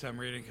the books I'm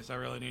reading because I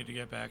really need to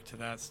get back to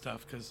that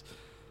stuff because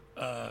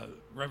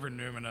Reverend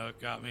Newman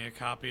got me a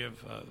copy of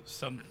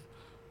some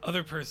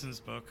other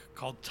person's book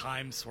called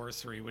Time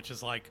Sorcery, which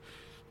is like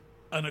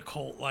an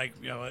occult, like,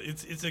 you know,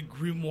 it's a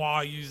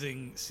grimoire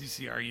using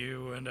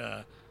CCRU and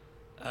the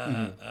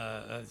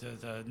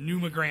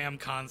numogram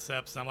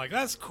concepts. And I'm like,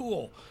 that's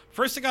cool.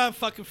 First, I gotta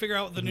fucking figure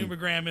out what the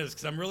numogram is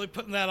because I'm really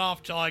putting that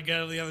off till I get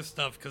to the other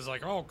stuff. Because,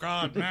 like, oh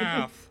god,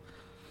 math,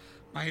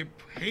 my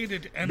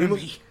hated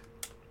enemy.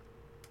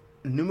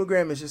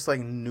 Numogram is just like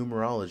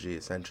numerology,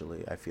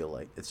 essentially. I feel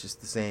like it's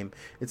just the same.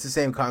 It's the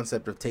same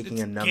concept of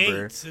taking a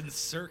number. Gates and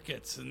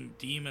circuits and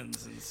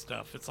demons and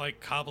stuff. It's like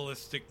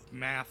Kabbalistic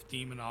math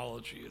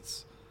demonology.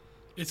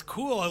 It's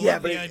cool. I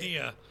love the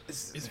idea.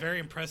 It's very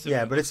impressive.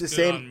 Yeah, but it's the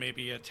same. On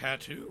maybe a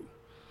tattoo,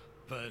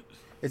 but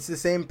it's the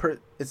same.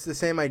 It's the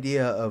same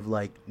idea of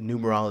like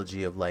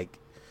numerology of like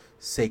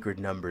sacred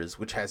numbers,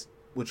 which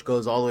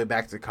goes all the way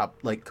back to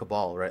like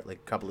Kabbalah, right?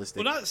 Like Kabbalistic.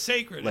 Well, not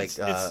sacred. Like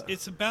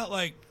it's about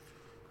like.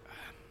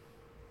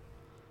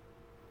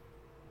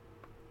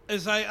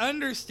 As I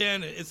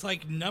understand it, it's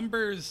like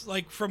numbers,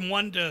 like from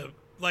 1 to,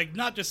 like,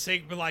 not just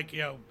sacred, but like,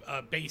 you know,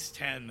 base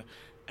 10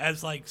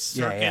 as like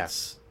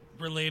circuits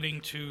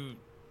relating to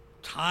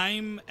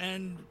time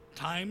and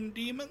time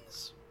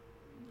demons.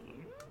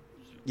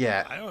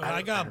 Yeah,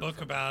 I got a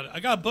book about it. I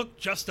got a book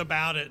just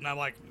about it, and I'm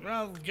like, well,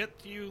 I'll get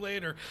to you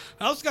later.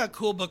 I also got a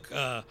cool book.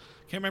 Can't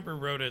remember who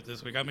wrote it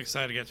this week. I'm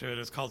excited to get to it.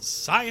 It's called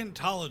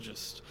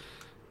Scientologist.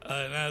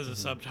 And that has a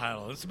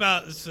subtitle.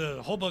 It's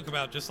a whole book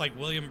about just like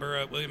William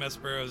S.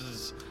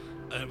 Burroughs'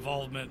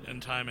 involvement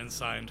and time in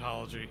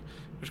Scientology,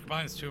 which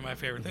combines two of my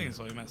favorite things,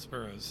 William S.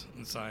 Burroughs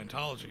and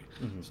Scientology.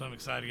 So I'm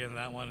excited to get into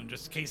that one. And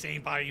just in case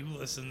anybody who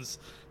listens,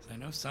 I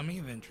know some of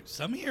you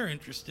are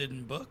interested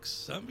in books.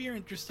 Some of you are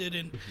interested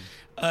in,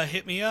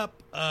 hit me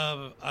up.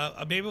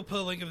 Maybe we'll put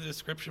a link in the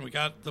description. We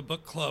got the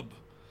book club,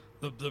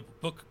 the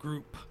book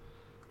group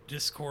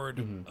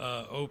Discord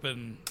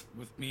open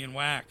with me and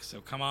Wax.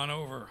 So come on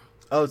over.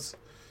 Oh,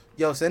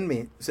 send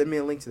me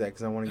a link to that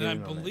because I want to get in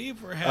on that. I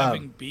believe we're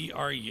having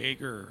B.R.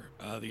 Yeager,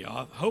 the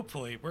author.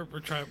 Hopefully, we're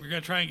gonna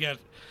try and get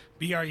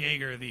B.R.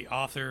 Yeager, the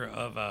author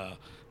of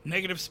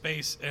Negative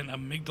Space and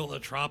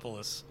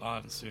Amygdalatropolis,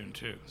 on soon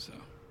too. So.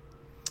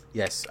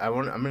 Yes, I'm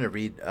gonna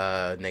read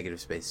Negative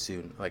Space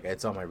soon. Like,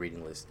 it's on my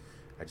reading list.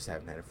 I just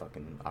haven't had a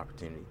fucking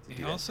opportunity to do that.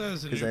 He also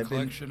has a new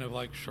collection of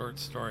like short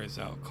stories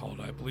out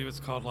called, I believe it's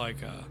called like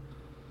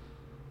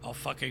I'll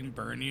Fucking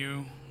Burn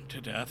You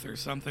to Death or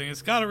something.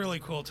 It's got a really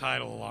cool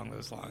title along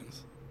those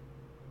lines.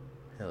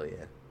 Hell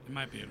yeah. It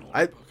might be an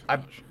older book. I'm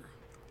not sure.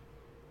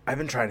 I've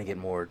been trying to get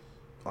more.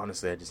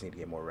 Honestly, I just need to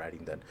get more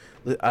writing done.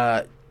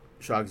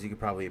 Shogs, you could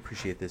probably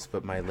appreciate this,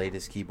 but my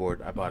latest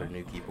keyboard, I bought a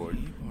new keyboard.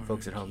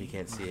 Folks at home, you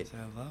can't see it.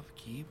 I love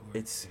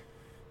keyboards.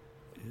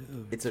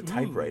 It's a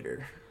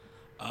typewriter.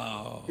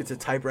 Oh. It's a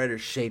typewriter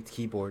shaped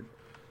keyboard,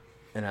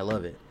 and I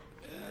love it.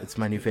 It's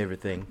my new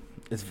favorite thing.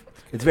 It's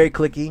very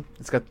clicky.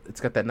 It's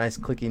got that nice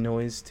clicky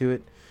noise to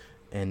it,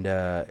 and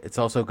it's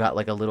also got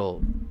like a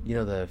little, you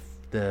know,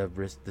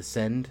 the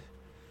send,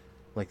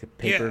 like the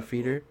paper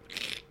feeder.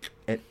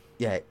 And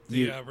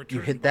you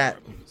hit that.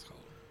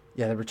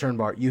 Yeah, the return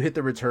bar. You hit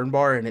the return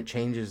bar, and it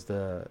changes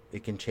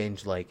it can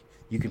change, like,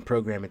 you can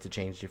program it to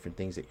change different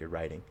things that you're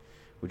writing,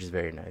 which is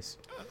very nice.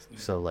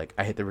 So, like,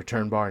 I hit the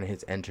return bar, and it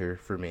hits enter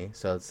for me.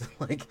 So, it's,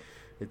 like,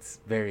 it's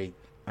very,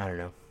 I don't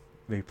know,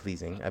 very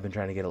pleasing. I've been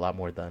trying to get a lot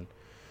more done.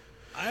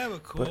 I have a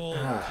cool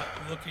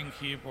looking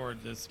keyboard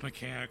that's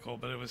mechanical,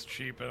 but it was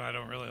cheap, and I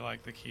don't really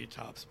like the key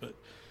tops, but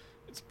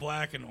it's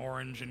black and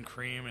orange and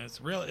cream, and it's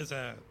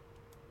a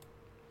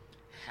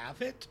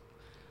Have-It?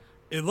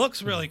 It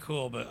looks really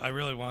cool, but I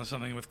really want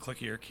something with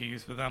clickier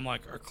keys. But I'm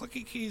like, are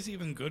clicky keys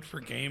even good for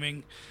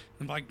gaming?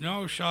 I'm like,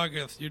 no,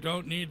 Shoggoth, you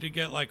don't need to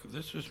get like,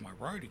 this is my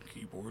writing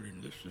keyboard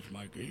and this is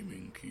my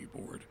gaming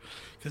keyboard.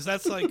 Because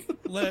that's like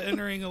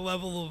entering a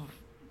level of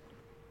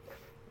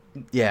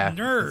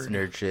nerd. It's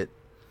nerd shit.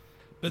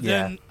 But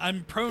then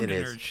I'm prone to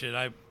nerd shit.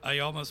 I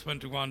almost went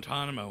to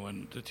Guantanamo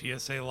when the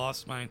TSA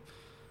lost my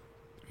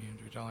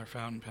 $300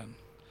 fountain pen.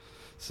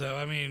 So,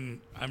 I mean,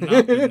 I'm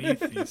not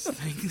beneath these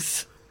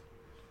things.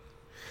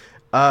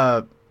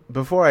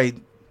 Before I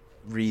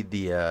read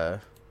the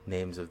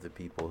names of the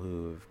people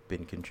who have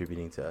been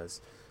contributing to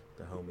us,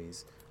 the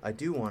homies, I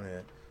do want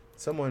to.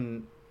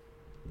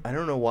 I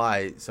don't know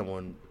why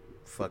someone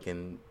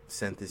fucking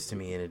sent this to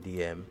me in a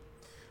DM,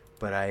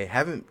 but I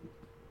haven't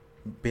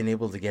been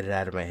able to get it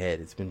out of my head.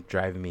 It's been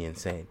driving me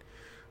insane.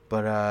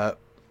 But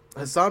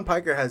Hassan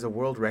Piker has a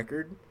world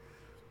record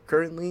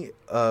currently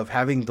of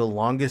having the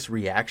longest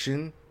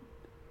reaction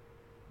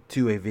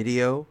to a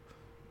video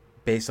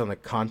based on the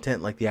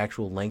content, like the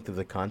actual length of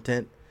the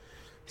content.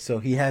 So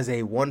he has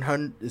a 1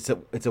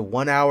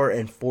 hour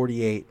and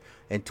 48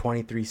 and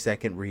 23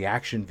 second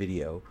reaction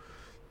video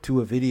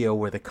to a video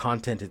where the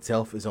content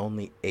itself is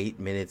only 8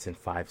 minutes and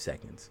 5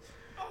 seconds.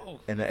 Oh,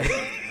 and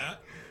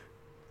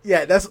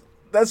yeah, that's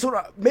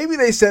what maybe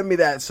they sent me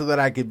that so that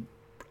I could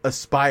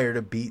aspire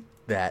to beat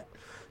that.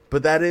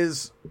 But that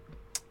is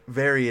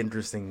very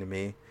interesting to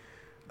me.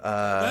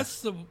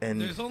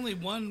 There's only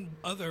one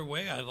other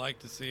way I'd like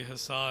to see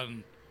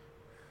Hassan.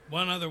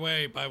 One other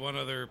way by one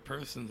other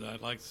person that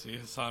I'd like to see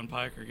Hassan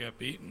Piker get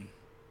beaten.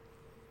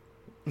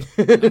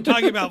 I'm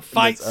talking about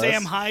fight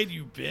Sam Hyde,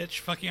 you bitch.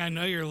 Fucking, I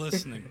know you're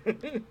listening.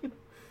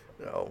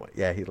 Oh,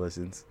 yeah, he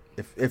listens.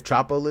 If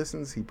Chapo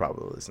listens, he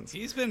probably listens.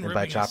 He's been ripping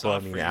by Chapo, us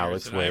off I mean for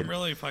Alex years, and I'm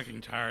really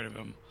fucking tired of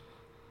him.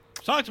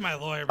 Talk to my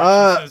lawyer,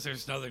 but she says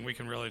there's nothing we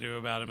can really do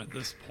about him at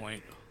this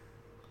point.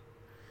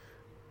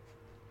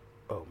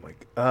 Oh my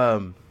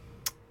god.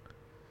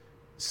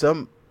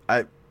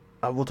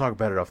 I will talk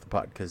about it off the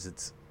pod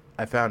because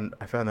I found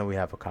that we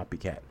have a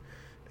copycat.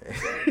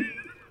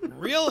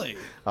 Really?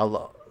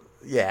 I'll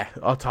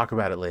talk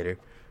about it later.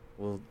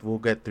 We'll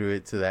get through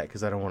it to that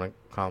because I don't want to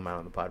call him out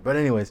on the pod. But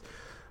anyways,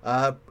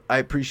 I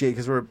appreciate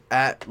because we're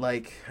at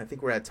I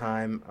think we're at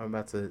time. I'm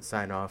about to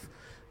sign off,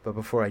 but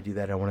before I do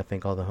that, I want to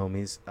thank all the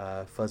homies: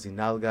 Fuzzy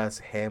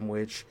Nalgas,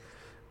 Hamwich,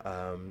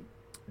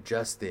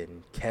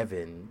 Justin,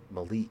 Kevin,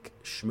 Malik,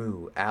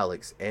 Shmoo,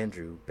 Alex,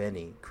 Andrew,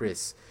 Benny,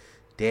 Chris,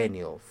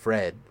 Daniel,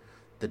 Fred,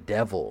 the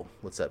Devil.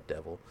 What's up,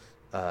 Devil?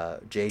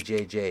 J.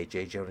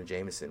 Jonah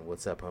Jameson.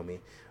 What's up, homie?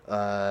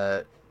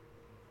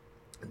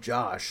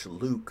 Josh,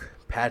 Luke,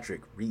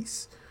 Patrick,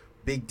 Reese,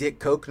 Big Dick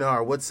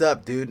Koknar. What's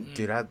up, dude?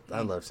 Dude, I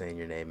love saying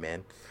your name,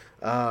 man.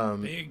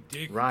 Big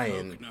Dick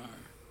Ryan. Kochnar.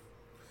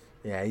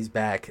 Yeah, he's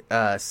back.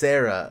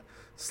 Sarah,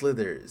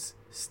 Slithers,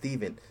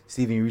 Steven.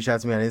 Steven, you reached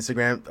out to me on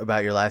Instagram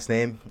about your last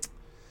name.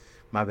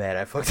 My bad,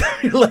 I fucked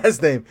up your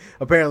last name.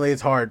 Apparently,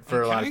 it's hard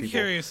for a lot of people. I'm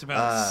curious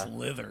about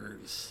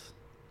Slithers.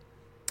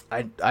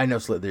 I know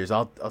Slithers.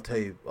 I'll tell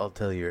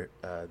you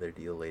their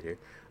deal later.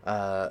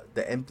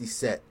 The Empty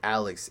Set,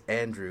 Alex,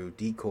 Andrew,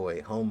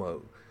 Decoy,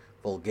 Homo,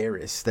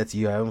 Vulgaris. That's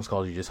you. I almost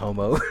called you just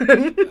Homo.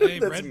 Hey,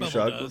 that's you,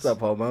 Sean. What's up,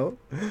 Homo?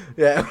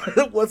 Yeah.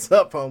 What's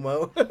up,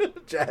 Homo?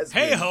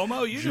 Jasmine. Hey,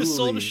 Homo, you Julie. just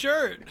sold a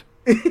shirt.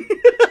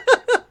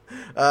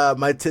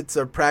 My tits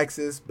are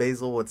Praxis,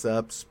 Basil. What's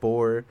up,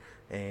 Spore,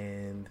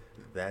 and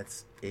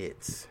that's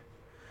it.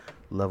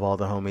 Love all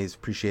the homies.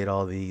 Appreciate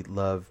all the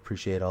love.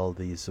 Appreciate all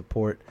the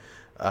support.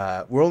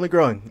 We're only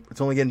growing.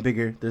 It's only getting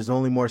bigger. There's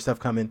only more stuff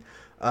coming.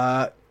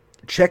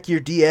 Check your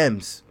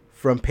DMs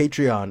from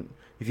Patreon.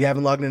 If you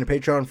haven't logged into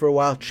Patreon for a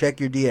while, check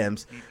your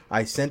DMs.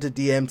 I sent a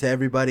DM to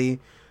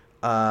everybody,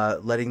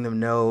 letting them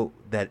know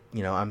that,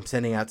 I'm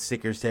sending out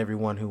stickers to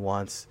everyone who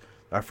wants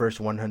our first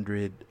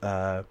 100,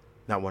 not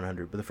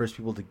 100, but the first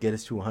people to get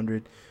us to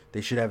 100.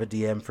 They should have a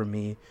DM from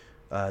me.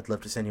 I'd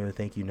love to send you a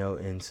thank you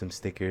note and some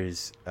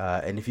stickers.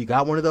 And if you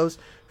got one of those,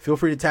 feel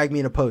free to tag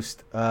me in a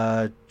post.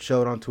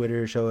 Show it on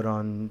Twitter, show it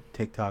on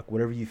TikTok,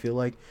 whatever you feel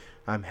like.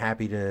 I'm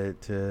happy to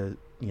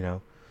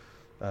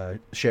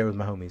share with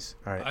my homies.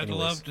 All right. I'd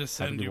love to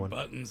send you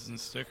buttons and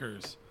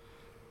stickers.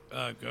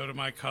 Go to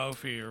my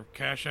Ko-fi or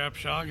Cash App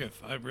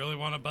Shoggoth. I really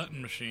want a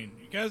button machine.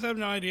 You guys have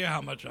no idea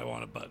how much I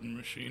want a button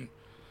machine.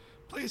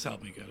 Please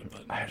help me get a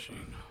button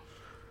machine.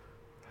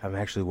 I'm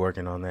actually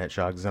working on that,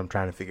 Shog, because I'm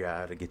trying to figure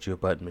out how to get you a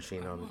button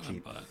machine on the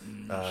cheap.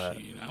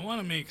 I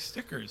want to make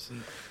stickers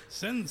and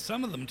send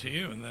some of them to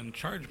you and then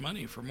charge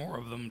money for more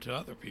of them to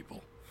other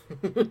people.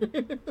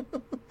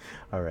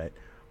 All right.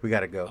 We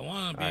got to go. I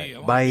want to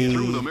be... Bye.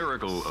 Through the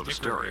miracle of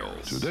stereo,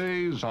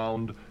 today's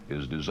sound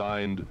is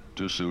designed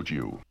to suit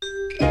you.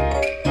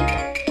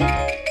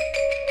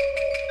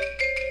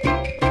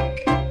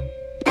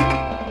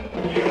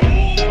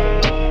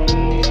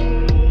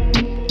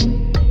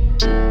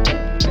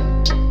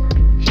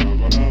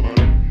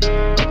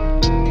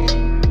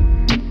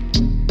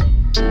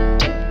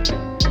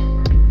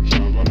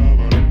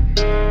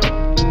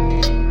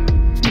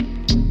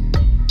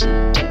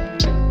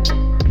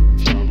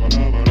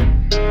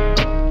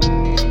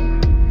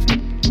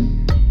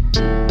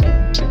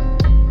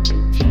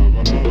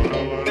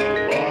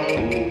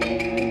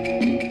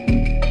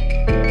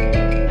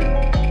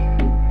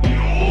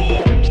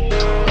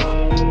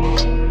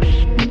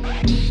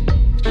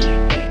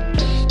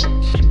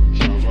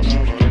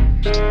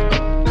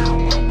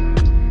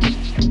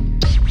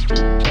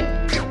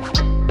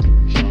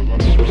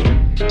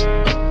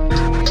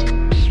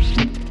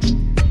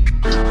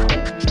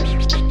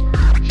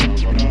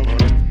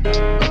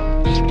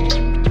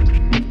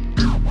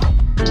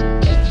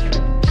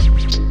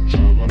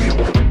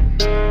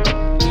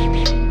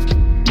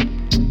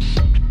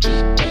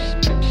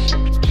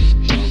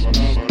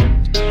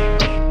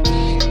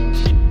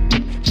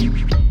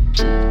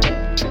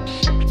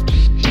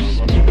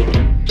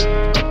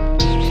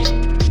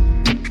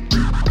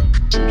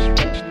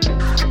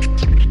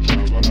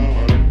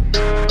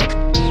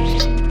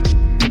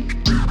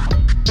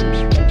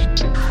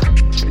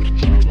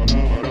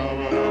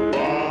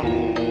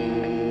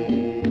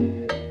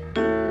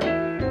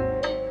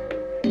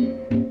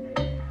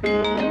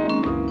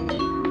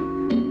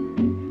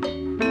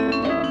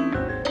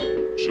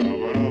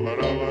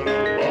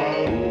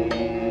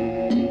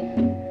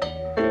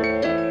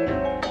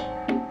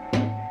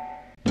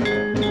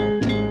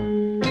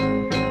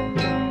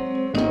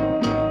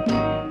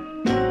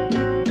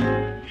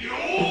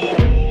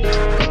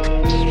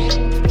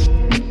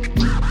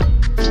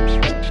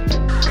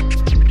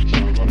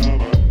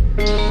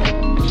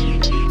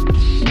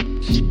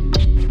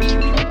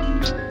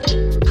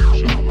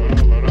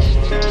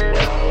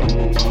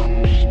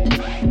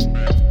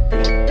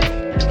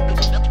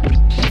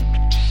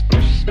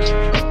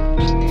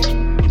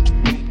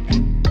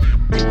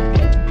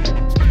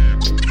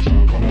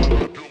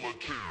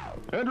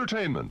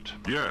 Entertainment.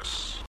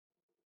 Yes.